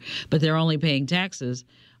that nature. But they're only paying taxes.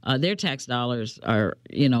 Their tax dollars are,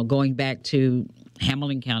 going back to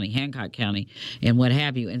Hamilton County, Hancock County, and what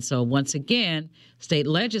have you. And so once again, state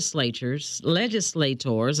legislators,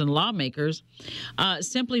 and lawmakers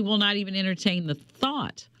simply will not even entertain the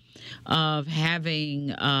thought of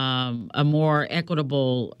having a more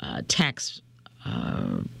equitable tax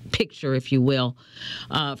picture, if you will,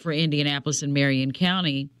 for Indianapolis and Marion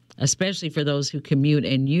County, especially for those who commute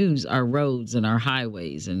and use our roads and our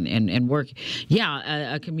highways and work.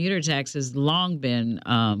 Yeah, a commuter tax has long been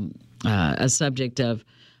a subject of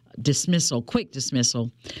quick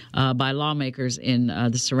dismissal by lawmakers in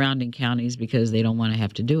the surrounding counties because they don't want to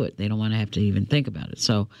have to do it. They don't want to have to even think about it.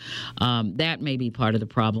 So that may be part of the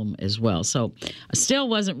problem as well. So still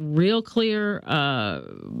wasn't real clear,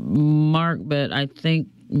 Mark, but I think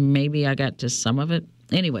maybe I got to some of it.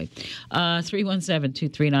 Anyway,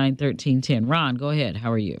 317-239-1310. Ron, go ahead.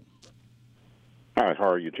 How are you? Hi, how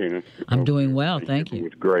are you, Tina? I'm doing well, thank you.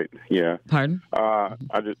 It's great, yeah. Pardon? I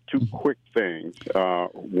just two quick things.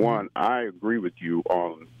 One, I agree with you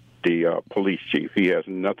on the police chief. He has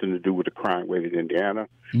nothing to do with the crime rate in Indiana.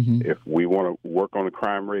 Mm-hmm. If we want to work on the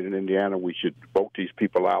crime rate in Indiana, we should vote these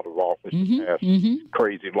people out of office and pass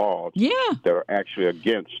crazy laws that are actually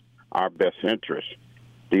against our best interests.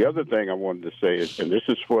 The other thing I wanted to say is, and this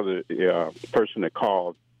is for the person that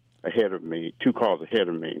called ahead of me, 2 calls ahead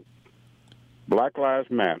of me, Black Lives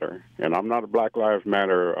Matter, and I'm not a Black Lives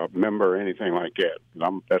Matter member or anything like that.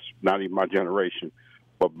 That's not even my generation.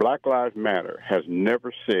 But Black Lives Matter has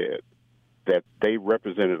never said that they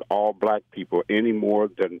represented all black people any more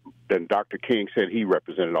than Dr. King said he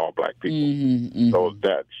represented all black people. So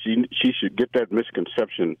that she should get that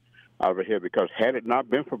misconception out of her head, because had it not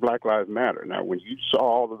been for Black Lives Matter, now when you saw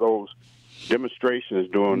all of those demonstrations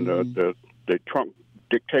during the Trump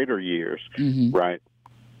dictator years, right?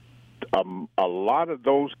 A lot of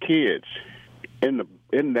those kids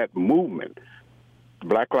in that movement,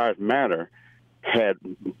 Black Lives Matter, had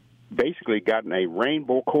basically gotten a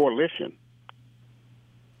rainbow coalition.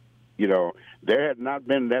 You know, there had not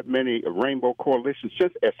been that many rainbow coalitions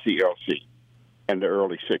since SCLC in the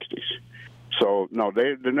early 60s. So, no,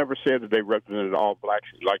 they never said that they represented all blacks,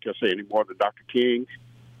 like I say, any more than Dr. King,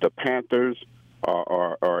 the Panthers,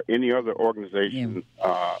 or any other organization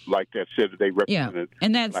like that said that they represented. Yeah,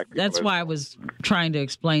 and that's why I was trying to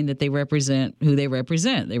explain that they represent who they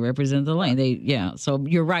represent. They represent the lane. So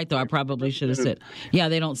you're right, though. I probably should have said,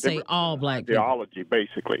 they don't say all black people. Ideology,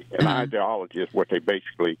 basically. And ideology is what they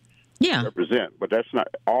basically represent. But that's not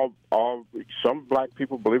all. Some black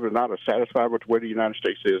people, believe it or not, are satisfied with the way the United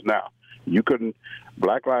States is now. You couldn't.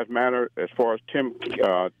 Black Lives Matter, as far as Tim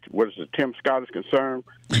Scott is concerned,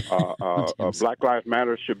 Black Lives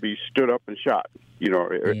Matter should be stood up and shot. You know,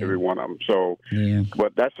 every one of them. So,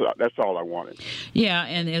 but that's all I wanted. Yeah,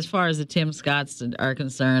 and as far as the Tim Scotts are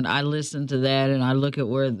concerned, I listen to that and I look at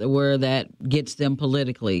where that gets them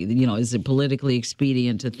politically. You know, is it politically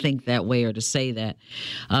expedient to think that way or to say that?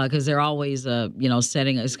 Because they're always,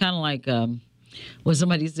 setting. It's kind of like. Well,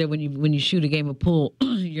 somebody said when you shoot a game of pool,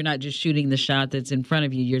 you're not just shooting the shot that's in front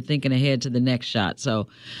of you. You're thinking ahead to the next shot. So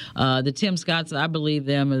the Tim Scotts, I believe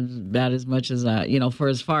them about as much as for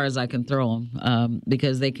as far as I can throw them,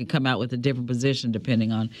 because they could come out with a different position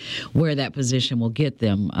depending on where that position will get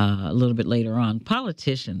them a little bit later on.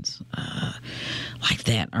 Politicians like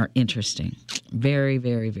that are interesting. Very,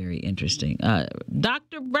 very, very interesting.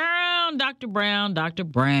 Dr. Brown.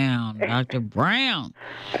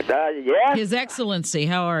 Yes? His Excellency,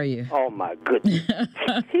 how are you? Oh, my goodness.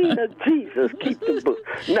 Jesus, keep the book.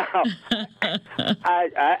 Now,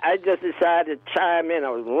 I just decided to chime in.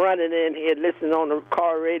 I was running in here, listening on the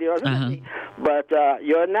car radio. But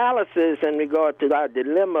your analysis in regard to our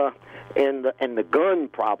dilemma in the gun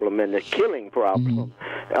problem and the killing problem,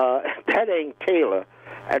 that ain't Taylor.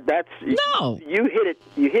 That's you hit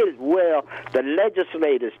it well. The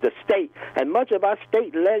legislators, the state, and much of our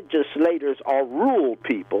state legislators are rural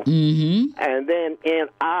people. And then in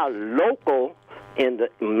our local, in the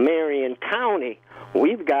Marion County,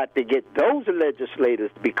 we've got to get those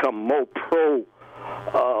legislators to become more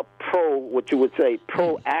what you would say,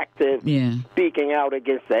 proactive, speaking out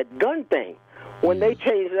against that gun thing. When they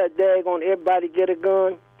change that daggone everybody get a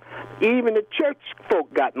gun, even the church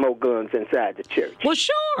folk got more guns inside the church. Well,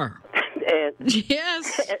 sure. And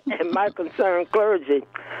my concerned clergy,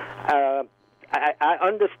 I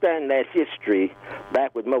understand that history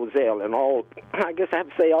back with Moselle and all. I guess I have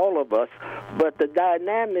to say all of us. But the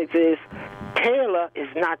dynamics is Taylor is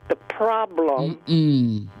not the problem.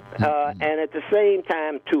 And at the same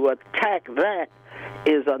time, to attack that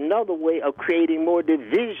is another way of creating more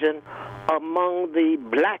division among the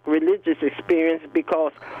black religious experience,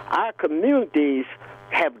 because our communities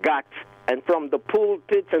have got, and from the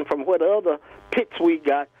pulpits and from what other pits we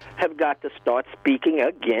got, have got to start speaking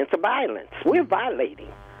against violence. We're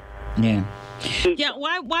violating. Yeah.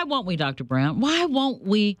 Why won't we, Dr. Brown? Why won't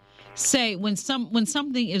we say when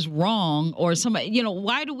something is wrong or somebody,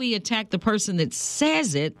 why do we attack the person that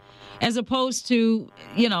says it as opposed to,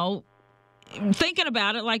 thinking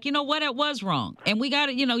about it like, you know what, it was wrong. And we got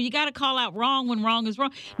to, you got to call out wrong when wrong is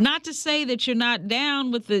wrong. Not to say that you're not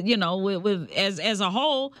down with the, with as a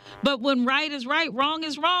whole, but when right is right, wrong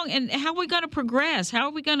is wrong. And how are we going to progress? How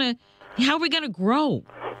are we going to grow?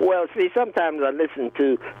 Well, see, sometimes I listen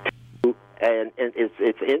to and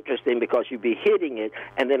it's interesting because you be hitting it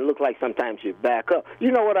and then look like sometimes you back up. You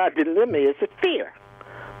know what our dilemma is? It's fear.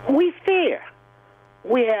 We fear.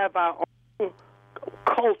 We have our own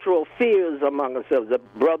cultural fears among ourselves. The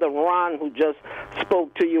brother Ron, who just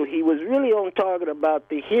spoke to you, he was really on target about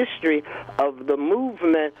the history of the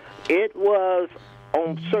movement. It was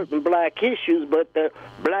on certain black issues, but the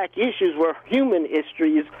black issues were human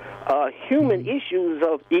histories, human issues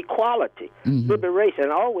of equality, liberation.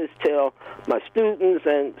 I always tell my students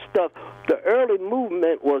and stuff, the early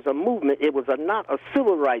movement was a movement. It was not a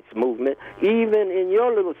civil rights movement. Even in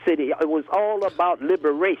your little city, it was all about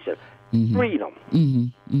liberation. Freedom.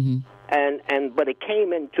 But it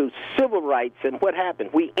came into civil rights, and what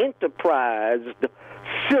happened? We enterprised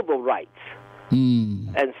civil rights.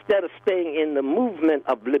 Instead of staying in the movement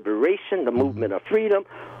of liberation, the movement of freedom,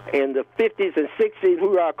 in the 50s and 60s,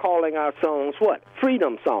 we are calling our songs what?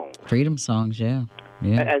 Freedom songs. Freedom songs, yeah.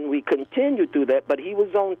 And we continued through that, but he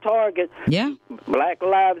was on target. Yeah. Black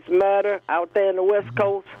Lives Matter out there in the West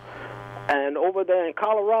Coast and over there in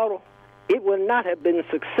Colorado. It would not have been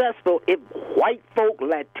successful if white folk,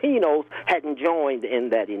 Latinos, hadn't joined in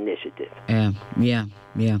that initiative. Yeah.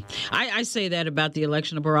 I say that about the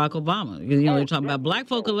election of Barack Obama. You're talking about black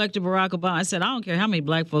folk elected Barack Obama. I said, I don't care how many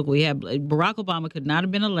black folk we have. Barack Obama could not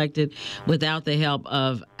have been elected without the help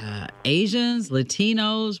of Asians,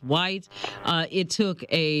 Latinos, whites. It took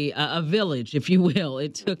a village, if you will.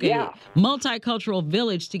 It took a multicultural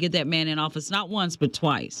village to get that man in office, not once, but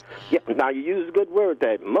twice. Yeah, now you use a good word,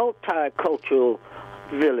 that multicultural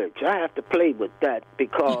village. I have to play with that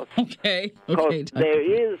because there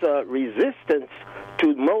is a resistance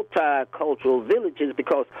to multicultural villages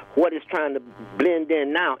because what is trying to blend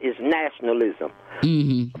in now is nationalism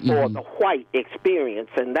for the white experience,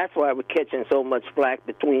 and that's why we're catching so much flack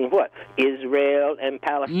between what? Israel and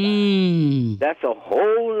Palestine. That's a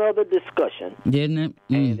whole other discussion. Isn't it?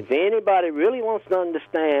 And if anybody really wants to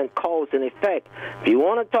understand cause and effect, if you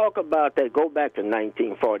want to talk about that, go back to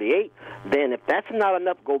 1948. Then if that's not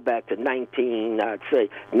enough, go back to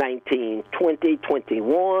 1920,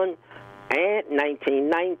 21, and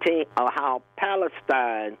 1919, how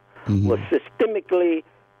Palestine was systemically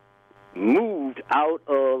moved out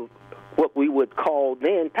of what we would call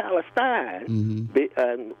then Palestine,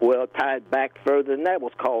 tied back further than that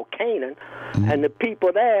was called Canaan, and the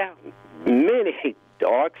people there, many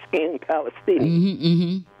dark-skinned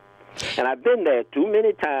Palestinians. And I've been there too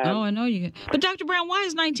many times. Oh, I know you. But Dr. Brown, why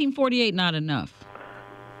is 1948 not enough?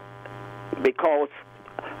 Because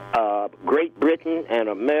Great Britain and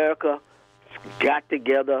America got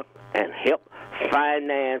together and helped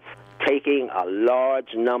finance taking a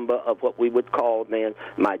large number of what we would call then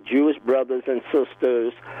my Jewish brothers and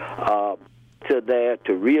sisters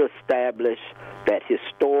to reestablish that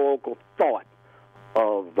historical thought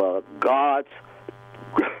of God's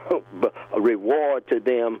reward to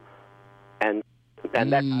them, and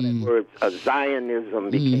that's how that word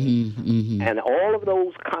Zionism became. And all of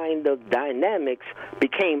those kind of dynamics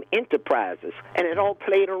became enterprises, and it all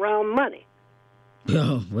played around money.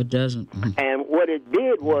 Oh, what doesn't? And what it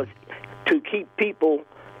did was to keep people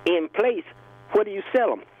in place. What do you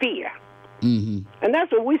sell them? Fear. And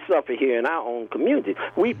that's what we suffer here in our own community.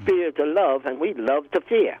 We fear to love, and we love to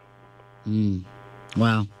fear.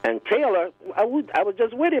 Wow. And Taylor, I was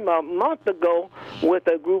just with him a month ago with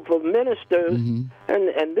a group of ministers,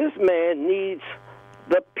 and this man needs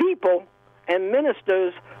the people and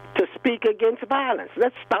ministers to speak against violence.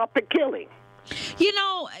 Let's stop the killing. You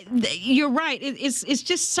know, you're right. It's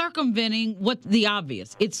just circumventing the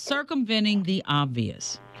obvious. It's circumventing the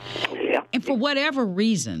obvious. Yeah. And for whatever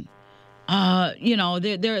reason, there are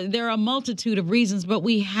a multitude of reasons, but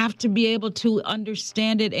we have to be able to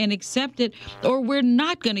understand it and accept it, or we're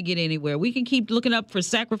not going to get anywhere. We can keep looking up for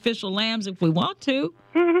sacrificial lambs if we want to,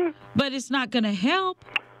 but it's not going to help.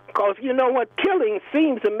 Because you know what? Killing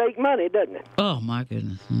seems to make money, doesn't it? Oh, my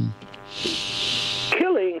goodness.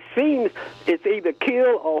 Killing seems it's either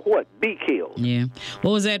kill or what? Be killed. Yeah.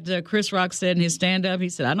 What was that Chris Rock said in his stand-up? He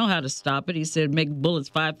said, I know how to stop it. He said, make bullets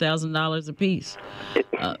 $5,000 a piece.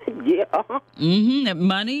 That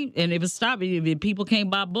money, and if it stopped, if people can't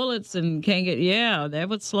buy bullets and can't get, that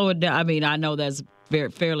would slow it down. I mean, I know that's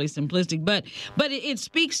fairly simplistic, but it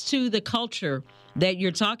speaks to the culture that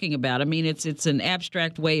you're talking about. I mean, it's an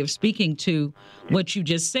abstract way of speaking to what you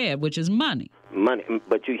just said, which is money. money,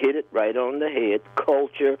 but you hit it right on the head.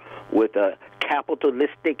 Culture with a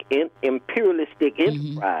capitalistic, imperialistic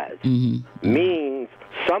enterprise means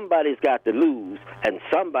somebody's got to lose and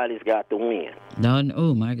somebody's got to win.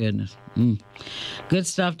 Oh, my goodness. Good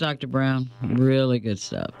stuff, Dr. Brown. Really good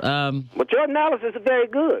stuff. But your analysis is very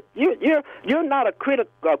good. You're not a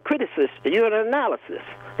criticist. You're an analysis.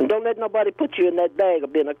 And don't let nobody put you in that bag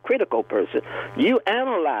of being a critical person. You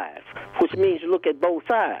analyze, which means you look at both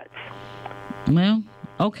sides. Well,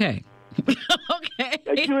 okay. Okay.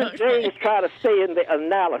 You and James try to stay in the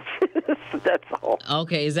analysis. That's all.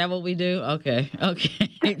 Okay, is that what we do? Okay.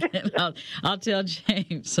 I'll tell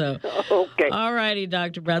James. So. Okay. All righty,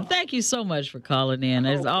 Dr. Brown. Thank you so much for calling in.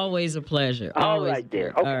 It's always a pleasure. All right, dear.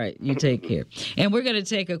 Okay. All right, you take care. And we're going to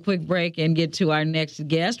take a quick break and get to our next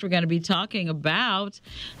guest. We're going to be talking about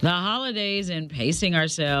the holidays and pacing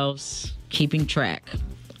ourselves, keeping track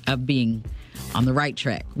of being on the right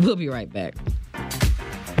track. We'll be right back.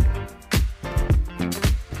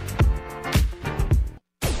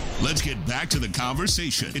 Let's get back to the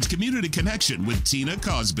conversation. It's Community Connection with Tina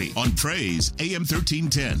Cosby on Praise AM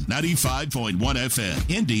 1310, 95.1 FM,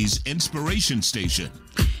 Indy's Inspiration Station.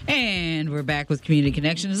 And we're back with Community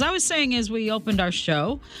Connection. As I was saying as we opened our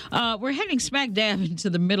show, we're heading smack dab into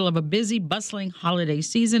the middle of a busy, bustling holiday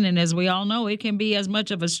season. And as we all know, it can be as much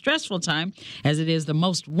of a stressful time as it is the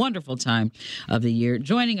most wonderful time of the year.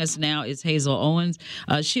 Joining us now is Hazel Owens.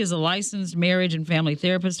 She is a licensed marriage and family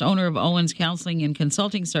therapist, owner of Owens Counseling and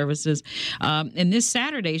Consulting Services. And this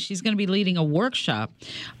Saturday, she's going to be leading a workshop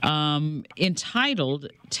entitled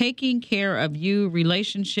Taking Care of You,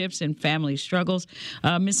 Relationships and Family Struggles.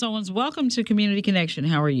 Ms. Owens, welcome to Community Connection.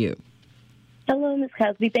 How are you? Hello, Ms.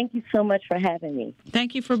 Cosby. Thank you so much for having me.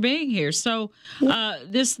 Thank you for being here. So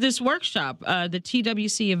this workshop, the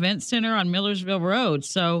TWC Event Center on Millersville Road.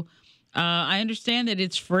 So I understand that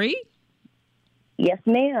it's free? Yes,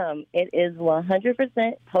 ma'am. It is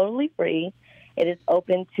 100% totally free. It is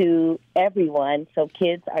open to everyone, so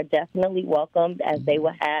kids are definitely welcomed as they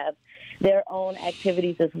will have their own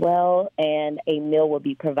activities as well, and a meal will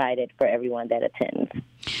be provided for everyone that attends.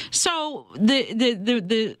 So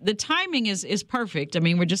the timing is perfect. I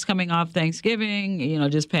mean, we're just coming off Thanksgiving,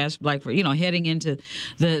 just past Black Friday, heading into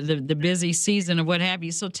the busy season of what have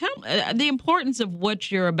you. So tell the importance of what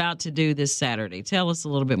you're about to do this Saturday. Tell us a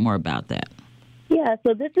little bit more about that. Yeah,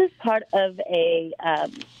 so this is part of a, I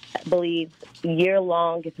believe,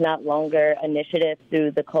 year-long, if not longer, initiative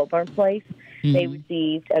through the Coburn Place. Mm-hmm. They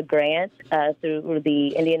received a grant through the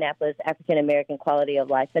Indianapolis African American Quality of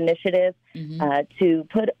Life Initiative to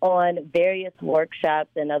put on various workshops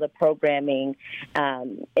and other programming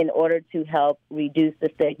in order to help reduce the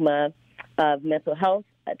stigma of mental health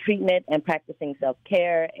treatment and practicing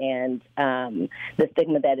self-care and the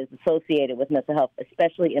stigma that is associated with mental health,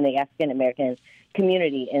 especially in the African American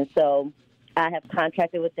community. And so I have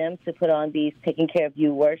contracted with them to put on these Taking Care of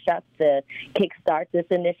You workshops to kickstart this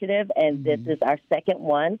initiative, and this is our second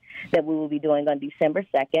one that we will be doing on December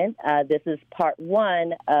 2nd. This is part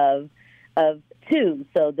one of two,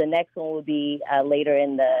 so the next one will be early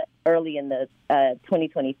in the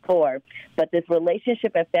 2024. But this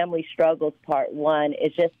relationship and family struggles part one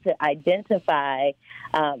is just to identify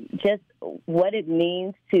just what it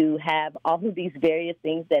means to have all of these various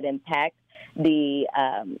things that impact the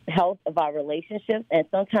health of our relationships. And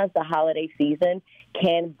sometimes the holiday season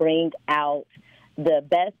can bring out the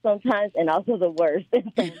best sometimes and also the worst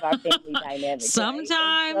in some of our family dynamics.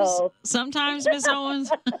 Sometimes, Ms.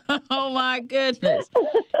 Owens. Oh, my goodness.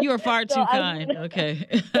 You are far too kind. Okay.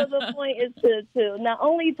 So the point is to not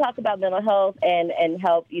only talk about mental health and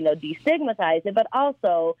help, destigmatize it, but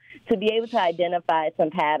also to be able to identify some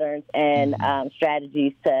patterns and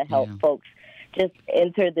strategies to help folks just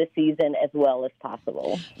enter the season as well as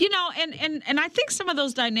possible. And I think some of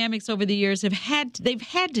those dynamics over the years they've had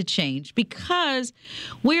to change because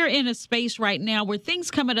we're in a space right now where things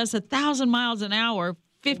come at us 1,000 miles an hour,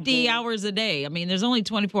 50 hours a day. I mean, there's only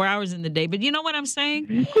 24 hours in the day, but you know what I'm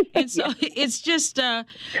saying? And so it's just, how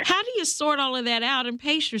do you sort all of that out and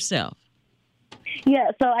pace yourself?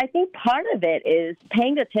 Yeah, so I think part of it is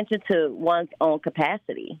paying attention to one's own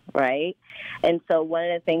capacity, right? And so one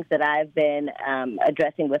of the things that I've been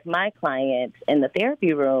addressing with my clients in the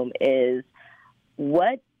therapy room is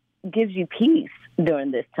what gives you peace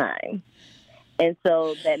during this time? And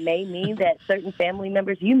so that may mean that certain family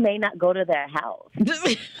members, you may not go to their house.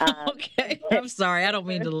 Okay, I'm sorry, I don't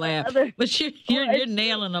mean to laugh, but you're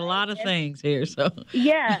nailing a lot of things here. So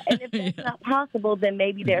yeah, and if that's not possible, then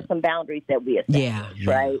maybe there's some boundaries that we establish,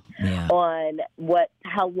 right? Yeah. On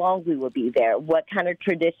how long we will be there, what kind of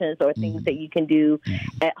traditions or things that you can do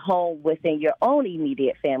at home within your own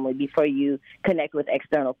immediate family before you connect with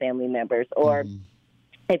external family members, or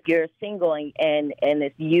if you're single and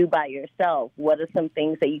it's you by yourself, what are some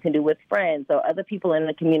things that you can do with friends or other people in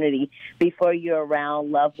the community before you're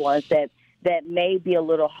around loved ones that may be a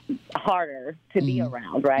little harder to be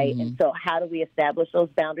around, right? And so how do we establish those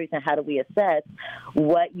boundaries, and how do we assess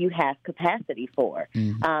what you have capacity for?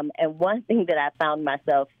 And one thing that I found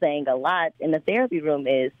myself saying a lot in the therapy room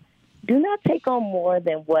is, do not take on more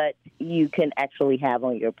than what you can actually have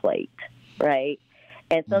on your plate, right?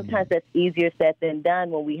 And sometimes that's easier said than done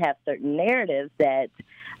when we have certain narratives that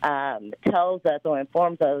tells us or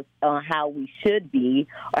informs us on how we should be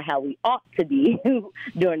or how we ought to be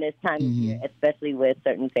during this time of year, especially with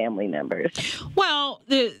certain family members. Well,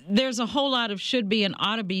 there's a whole lot of should be and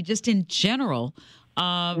ought to be just in general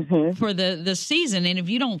for the season. And if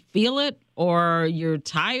you don't feel it, or you're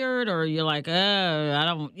tired, or you're like, I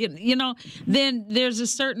don't, then there's a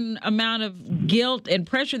certain amount of guilt and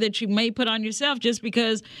pressure that you may put on yourself just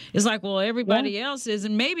because it's like, well, everybody else is,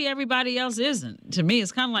 and maybe everybody else isn't. To me,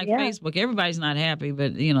 it's kind of like Facebook. Everybody's not happy,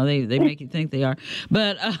 but, they make you think they are.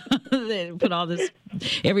 But they put all this,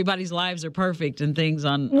 everybody's lives are perfect and things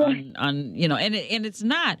on and it's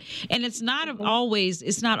not. And it's not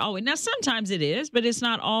always, now sometimes it is, but it's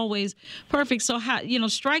not always perfect. So how,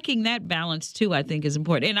 striking that balance too, I think, is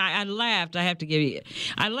important. And I laughed. I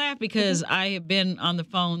laughed because I have been on the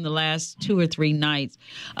phone the last 2 or 3 nights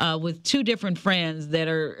with 2 different friends that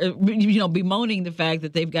are, bemoaning the fact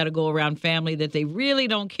that they've got to go around family that they really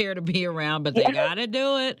don't care to be around, but they got to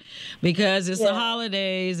do it because it's the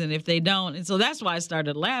holidays, and if they don't, and so that's why I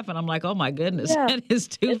started laughing. I'm like, oh my goodness, that is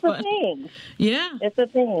too funny. It's a thing. Yeah, it's a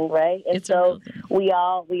thing, right? And so we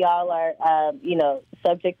all are,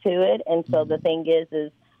 subject to it. And so the thing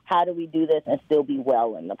is how do we do this and still be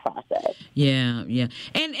well in the process? Yeah.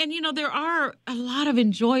 And there are a lot of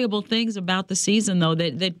enjoyable things about the season, though,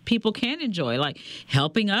 that people can enjoy, like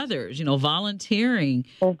helping others, volunteering,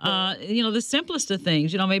 the simplest of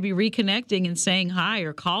things, maybe reconnecting and saying hi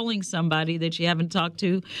or calling somebody that you haven't talked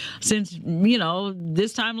to since,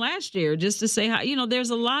 this time last year, just to say hi. There's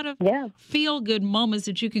a lot of feel-good moments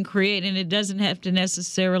that you can create, and it doesn't have to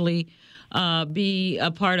necessarily be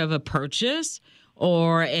a part of a purchase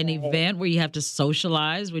or an event where you have to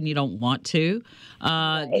socialize when you don't want to.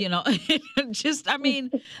 There's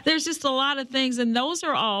just a lot of things, and those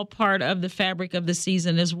are all part of the fabric of the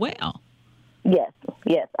season as well. Yes,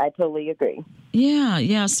 I totally agree.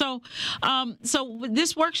 Yeah. So with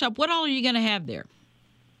this workshop, what all are you going to have there?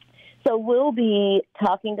 So we'll be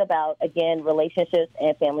talking about, again, relationships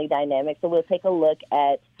and family dynamics. So we'll take a look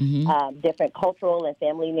at different cultural and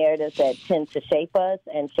family narratives that tend to shape us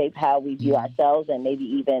and shape how we view ourselves and maybe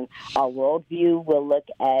even our worldview. We'll look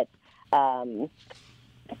at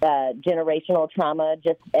generational trauma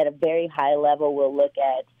just at a very high level. We'll look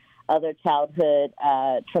at other childhood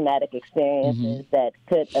traumatic experiences that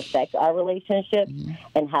could affect our relationships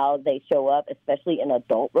and how they show up, especially in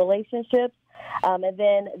adult relationships. And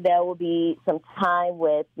then there will be some time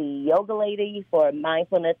with the yoga lady for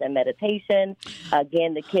mindfulness and meditation.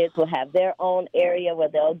 Again, the kids will have their own area where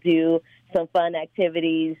they'll do some fun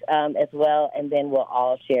activities as well, and then we'll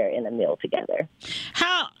all share in a meal together.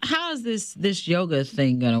 How is this yoga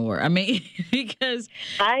thing going to work? I mean, because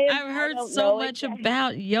I've heard so much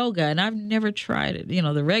about yoga, and I've never tried it.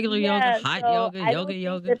 The regular yoga, hot yoga,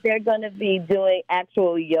 yoga. That they're going to be doing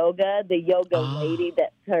actual yoga. The yoga lady,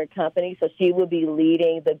 that's her company, so she will be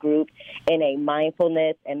leading the group in a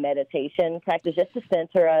mindfulness and meditation practice just to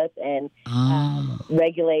center us and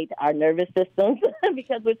regulate our nervous systems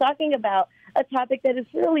because we're talking about a topic that is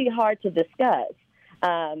really hard to discuss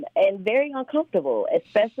and very uncomfortable,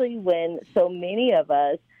 especially when so many of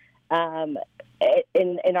us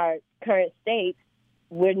in our current state,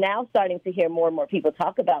 we're now starting to hear more and more people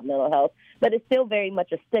talk about mental health, but it's still very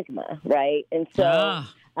much a stigma, right? And so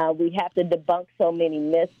we have to debunk so many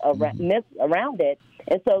myths around it.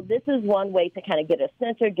 And so this is one way to kind of get us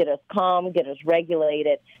centered, get us calm, get us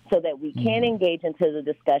regulated so that we can engage into the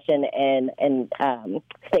discussion and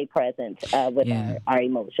stay present with our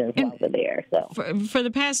emotions while we're there. So for the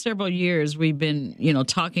past several years, we've been,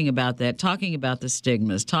 talking about that, talking about the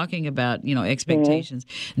stigmas, talking about, expectations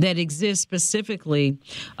that exist specifically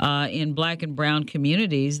in Black and brown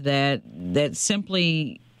communities that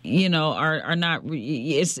simply are not.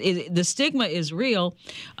 The stigma is real.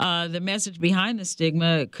 The message behind the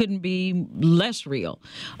stigma couldn't be less real.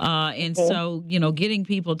 And so, getting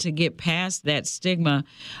people to get past that stigma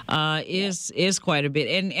is quite a bit,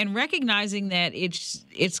 and recognizing that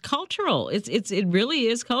it's cultural. It really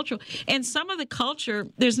is cultural. And some of the culture,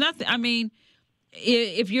 there's nothing. I mean,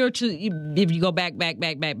 if you go back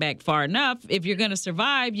far enough, if you're going to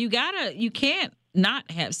survive, you can't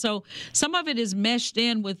not have. So some of it is meshed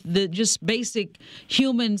in with the just basic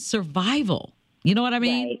human survival. You know what I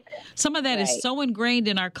mean? Right. Some of that is so ingrained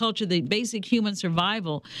in our culture, the basic human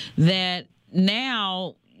survival, that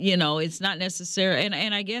now, it's not necessary.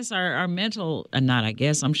 And I guess our mental,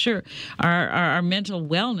 I'm sure our mental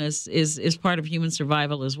wellness is part of human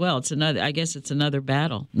survival as well. It's another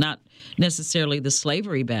battle, not necessarily the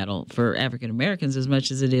slavery battle for African Americans as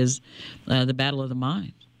much as it is the battle of the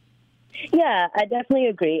mind. Yeah, I definitely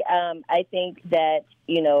agree. I think that,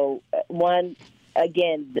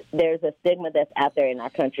 again, there's a stigma that's out there in our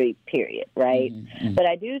country, period, right? Mm-hmm. But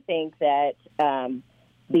I do think that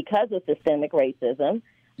because of systemic racism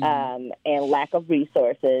and lack of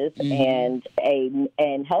resources and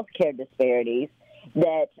healthcare disparities,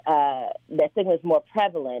 that stigma is more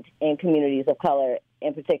prevalent in communities of color,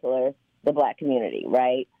 in particular the Black community,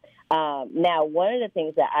 right? Now, one of the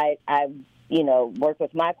things that I've work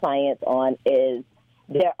with my clients on is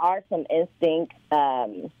there are some instinct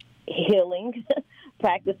healing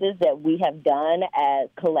practices that we have done as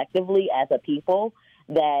collectively as a people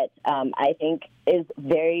that I think is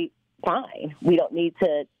very fine. We don't need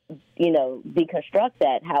to, deconstruct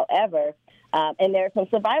that. However, and there are some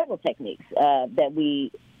survival techniques that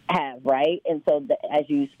we have, right? And so as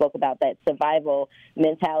you spoke about that survival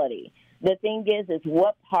mentality, the thing is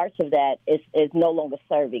what parts of that is no longer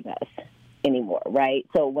serving us anymore, right?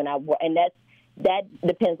 So that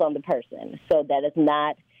depends on the person. So that is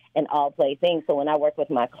not an all-play thing. So when I work with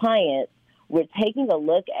my clients, we're taking a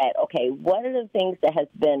look at, okay, what are the things that has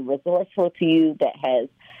been resourceful to you, that has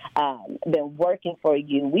been working for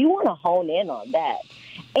you? We want to hone in on that.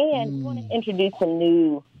 And we want to introduce some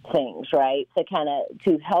new things, right,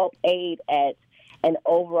 to help aid at an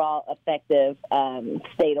overall effective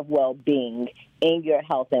state of well-being in your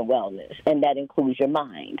health and wellness, and that includes your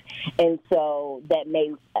mind. And so that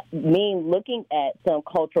may mean looking at some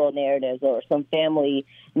cultural narratives or some family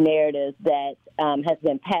narratives that has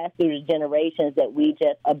been passed through the generations that we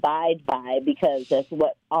just abide by because that's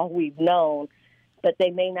all we've known, but they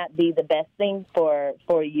may not be the best thing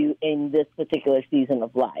for you in this particular season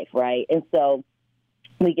of life, right? And so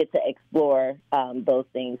we get to explore those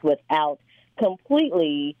things without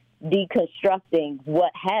completely deconstructing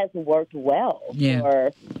what has worked well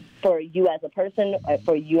for you as a person,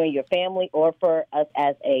 for you and your family, or for us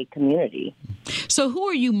as a community. So who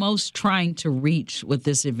are you most trying to reach with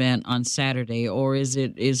this event on Saturday, or is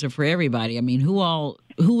it for everybody? I mean, who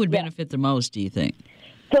would benefit the most, do you think?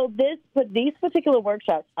 So these particular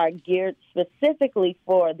workshops are geared specifically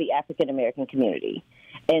for the African American community.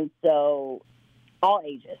 And so all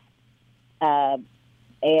ages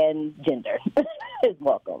and gender is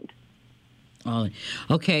welcomed.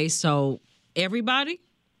 Okay, so everybody?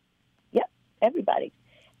 Yep, everybody.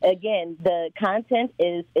 Again, the content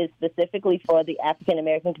is specifically for the African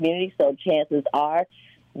American community, so chances are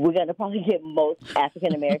we're going to probably get most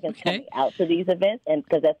African Americans coming out to these events, and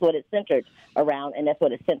because that's what it's centered around, and that's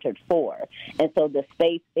what it's centered for. And so the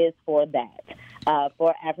space is for that.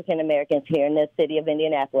 For African Americans here in the city of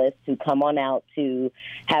Indianapolis to come on out, to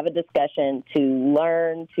have a discussion, to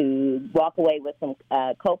learn, to walk away with some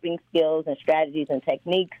coping skills and strategies and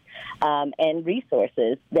techniques and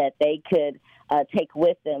resources that they could take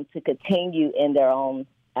with them to continue in their own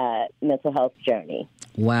mental health journey.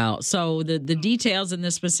 Wow. So the details and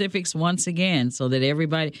the specifics once again, so that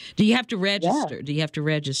everybody, do you have to register? Yeah. Do you have to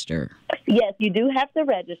register? Yes, you do have to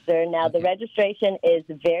register. Now, the registration is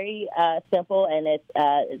very simple, and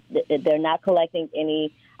it's they're not collecting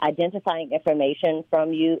any identifying information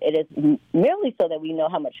from you. It is merely so that we know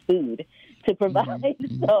how much food to provide.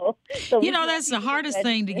 Mm-hmm. So that's the hardest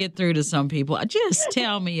thing to get through to some people. Just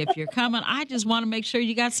tell me if you're coming. I just want to make sure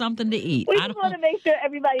you got something to eat. We just want to make sure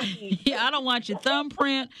everybody eats. Yeah, I don't want your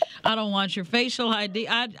thumbprint. I don't want your facial ID.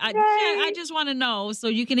 I just want to know so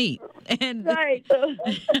you can eat. And right.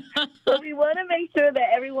 So we want to make sure that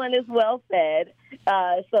everyone is well fed.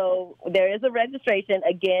 So there is a registration.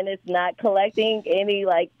 Again, it's not collecting any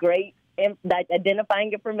great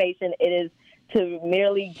identifying information. It is to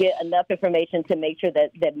merely get enough information to make sure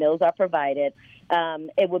that meals are provided.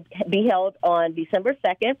 It will be held on December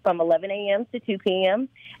 2nd from 11 a.m. to 2 p.m.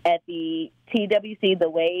 at the TWC, the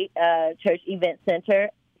Way Church Event Center,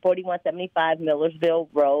 4175 Millersville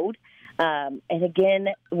Road. And again,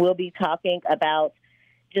 we'll be talking about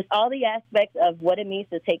just all the aspects of what it means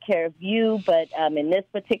to take care of you. But in this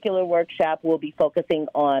particular workshop, we'll be focusing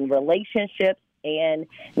on relationships and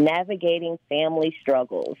navigating family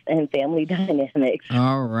struggles and family dynamics.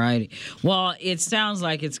 All righty. Well, it sounds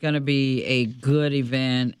like it's going to be a good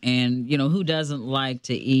event. And, you know, who doesn't like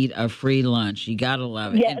to eat a free lunch? You got to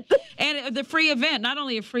love it. Yes. And the free event, not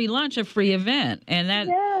only a free lunch, a free event. And that,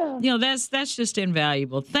 you know, that's just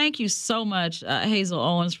invaluable. Thank you so much, Hazel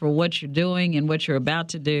Owens, for what you're doing and what you're about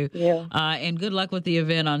to do. Yeah. And good luck with the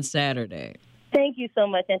event on Saturday. Thank you so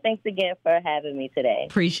much. And thanks again for having me today.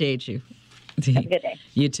 Appreciate you. Have a good day.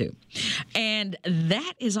 You too. And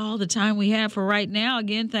that is all the time we have for right now.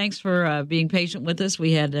 Again, thanks for being patient with us.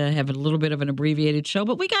 We had to have a little bit of an abbreviated show,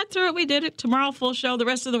 but we got through it. We did it. Tomorrow, full show. The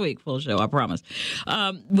rest of the week, full show, I promise.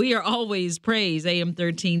 We are always Praise, AM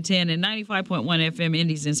 1310 and 95.1 FM,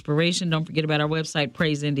 Indy's Inspiration. Don't forget about our website,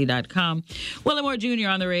 praiseindy.com. Willie Moore Jr.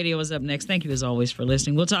 on the radio is up next. Thank you, as always, for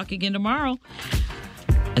listening. We'll talk again tomorrow.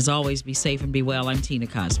 As always, be safe and be well. I'm Tina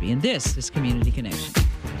Cosby, and this is Community Connection.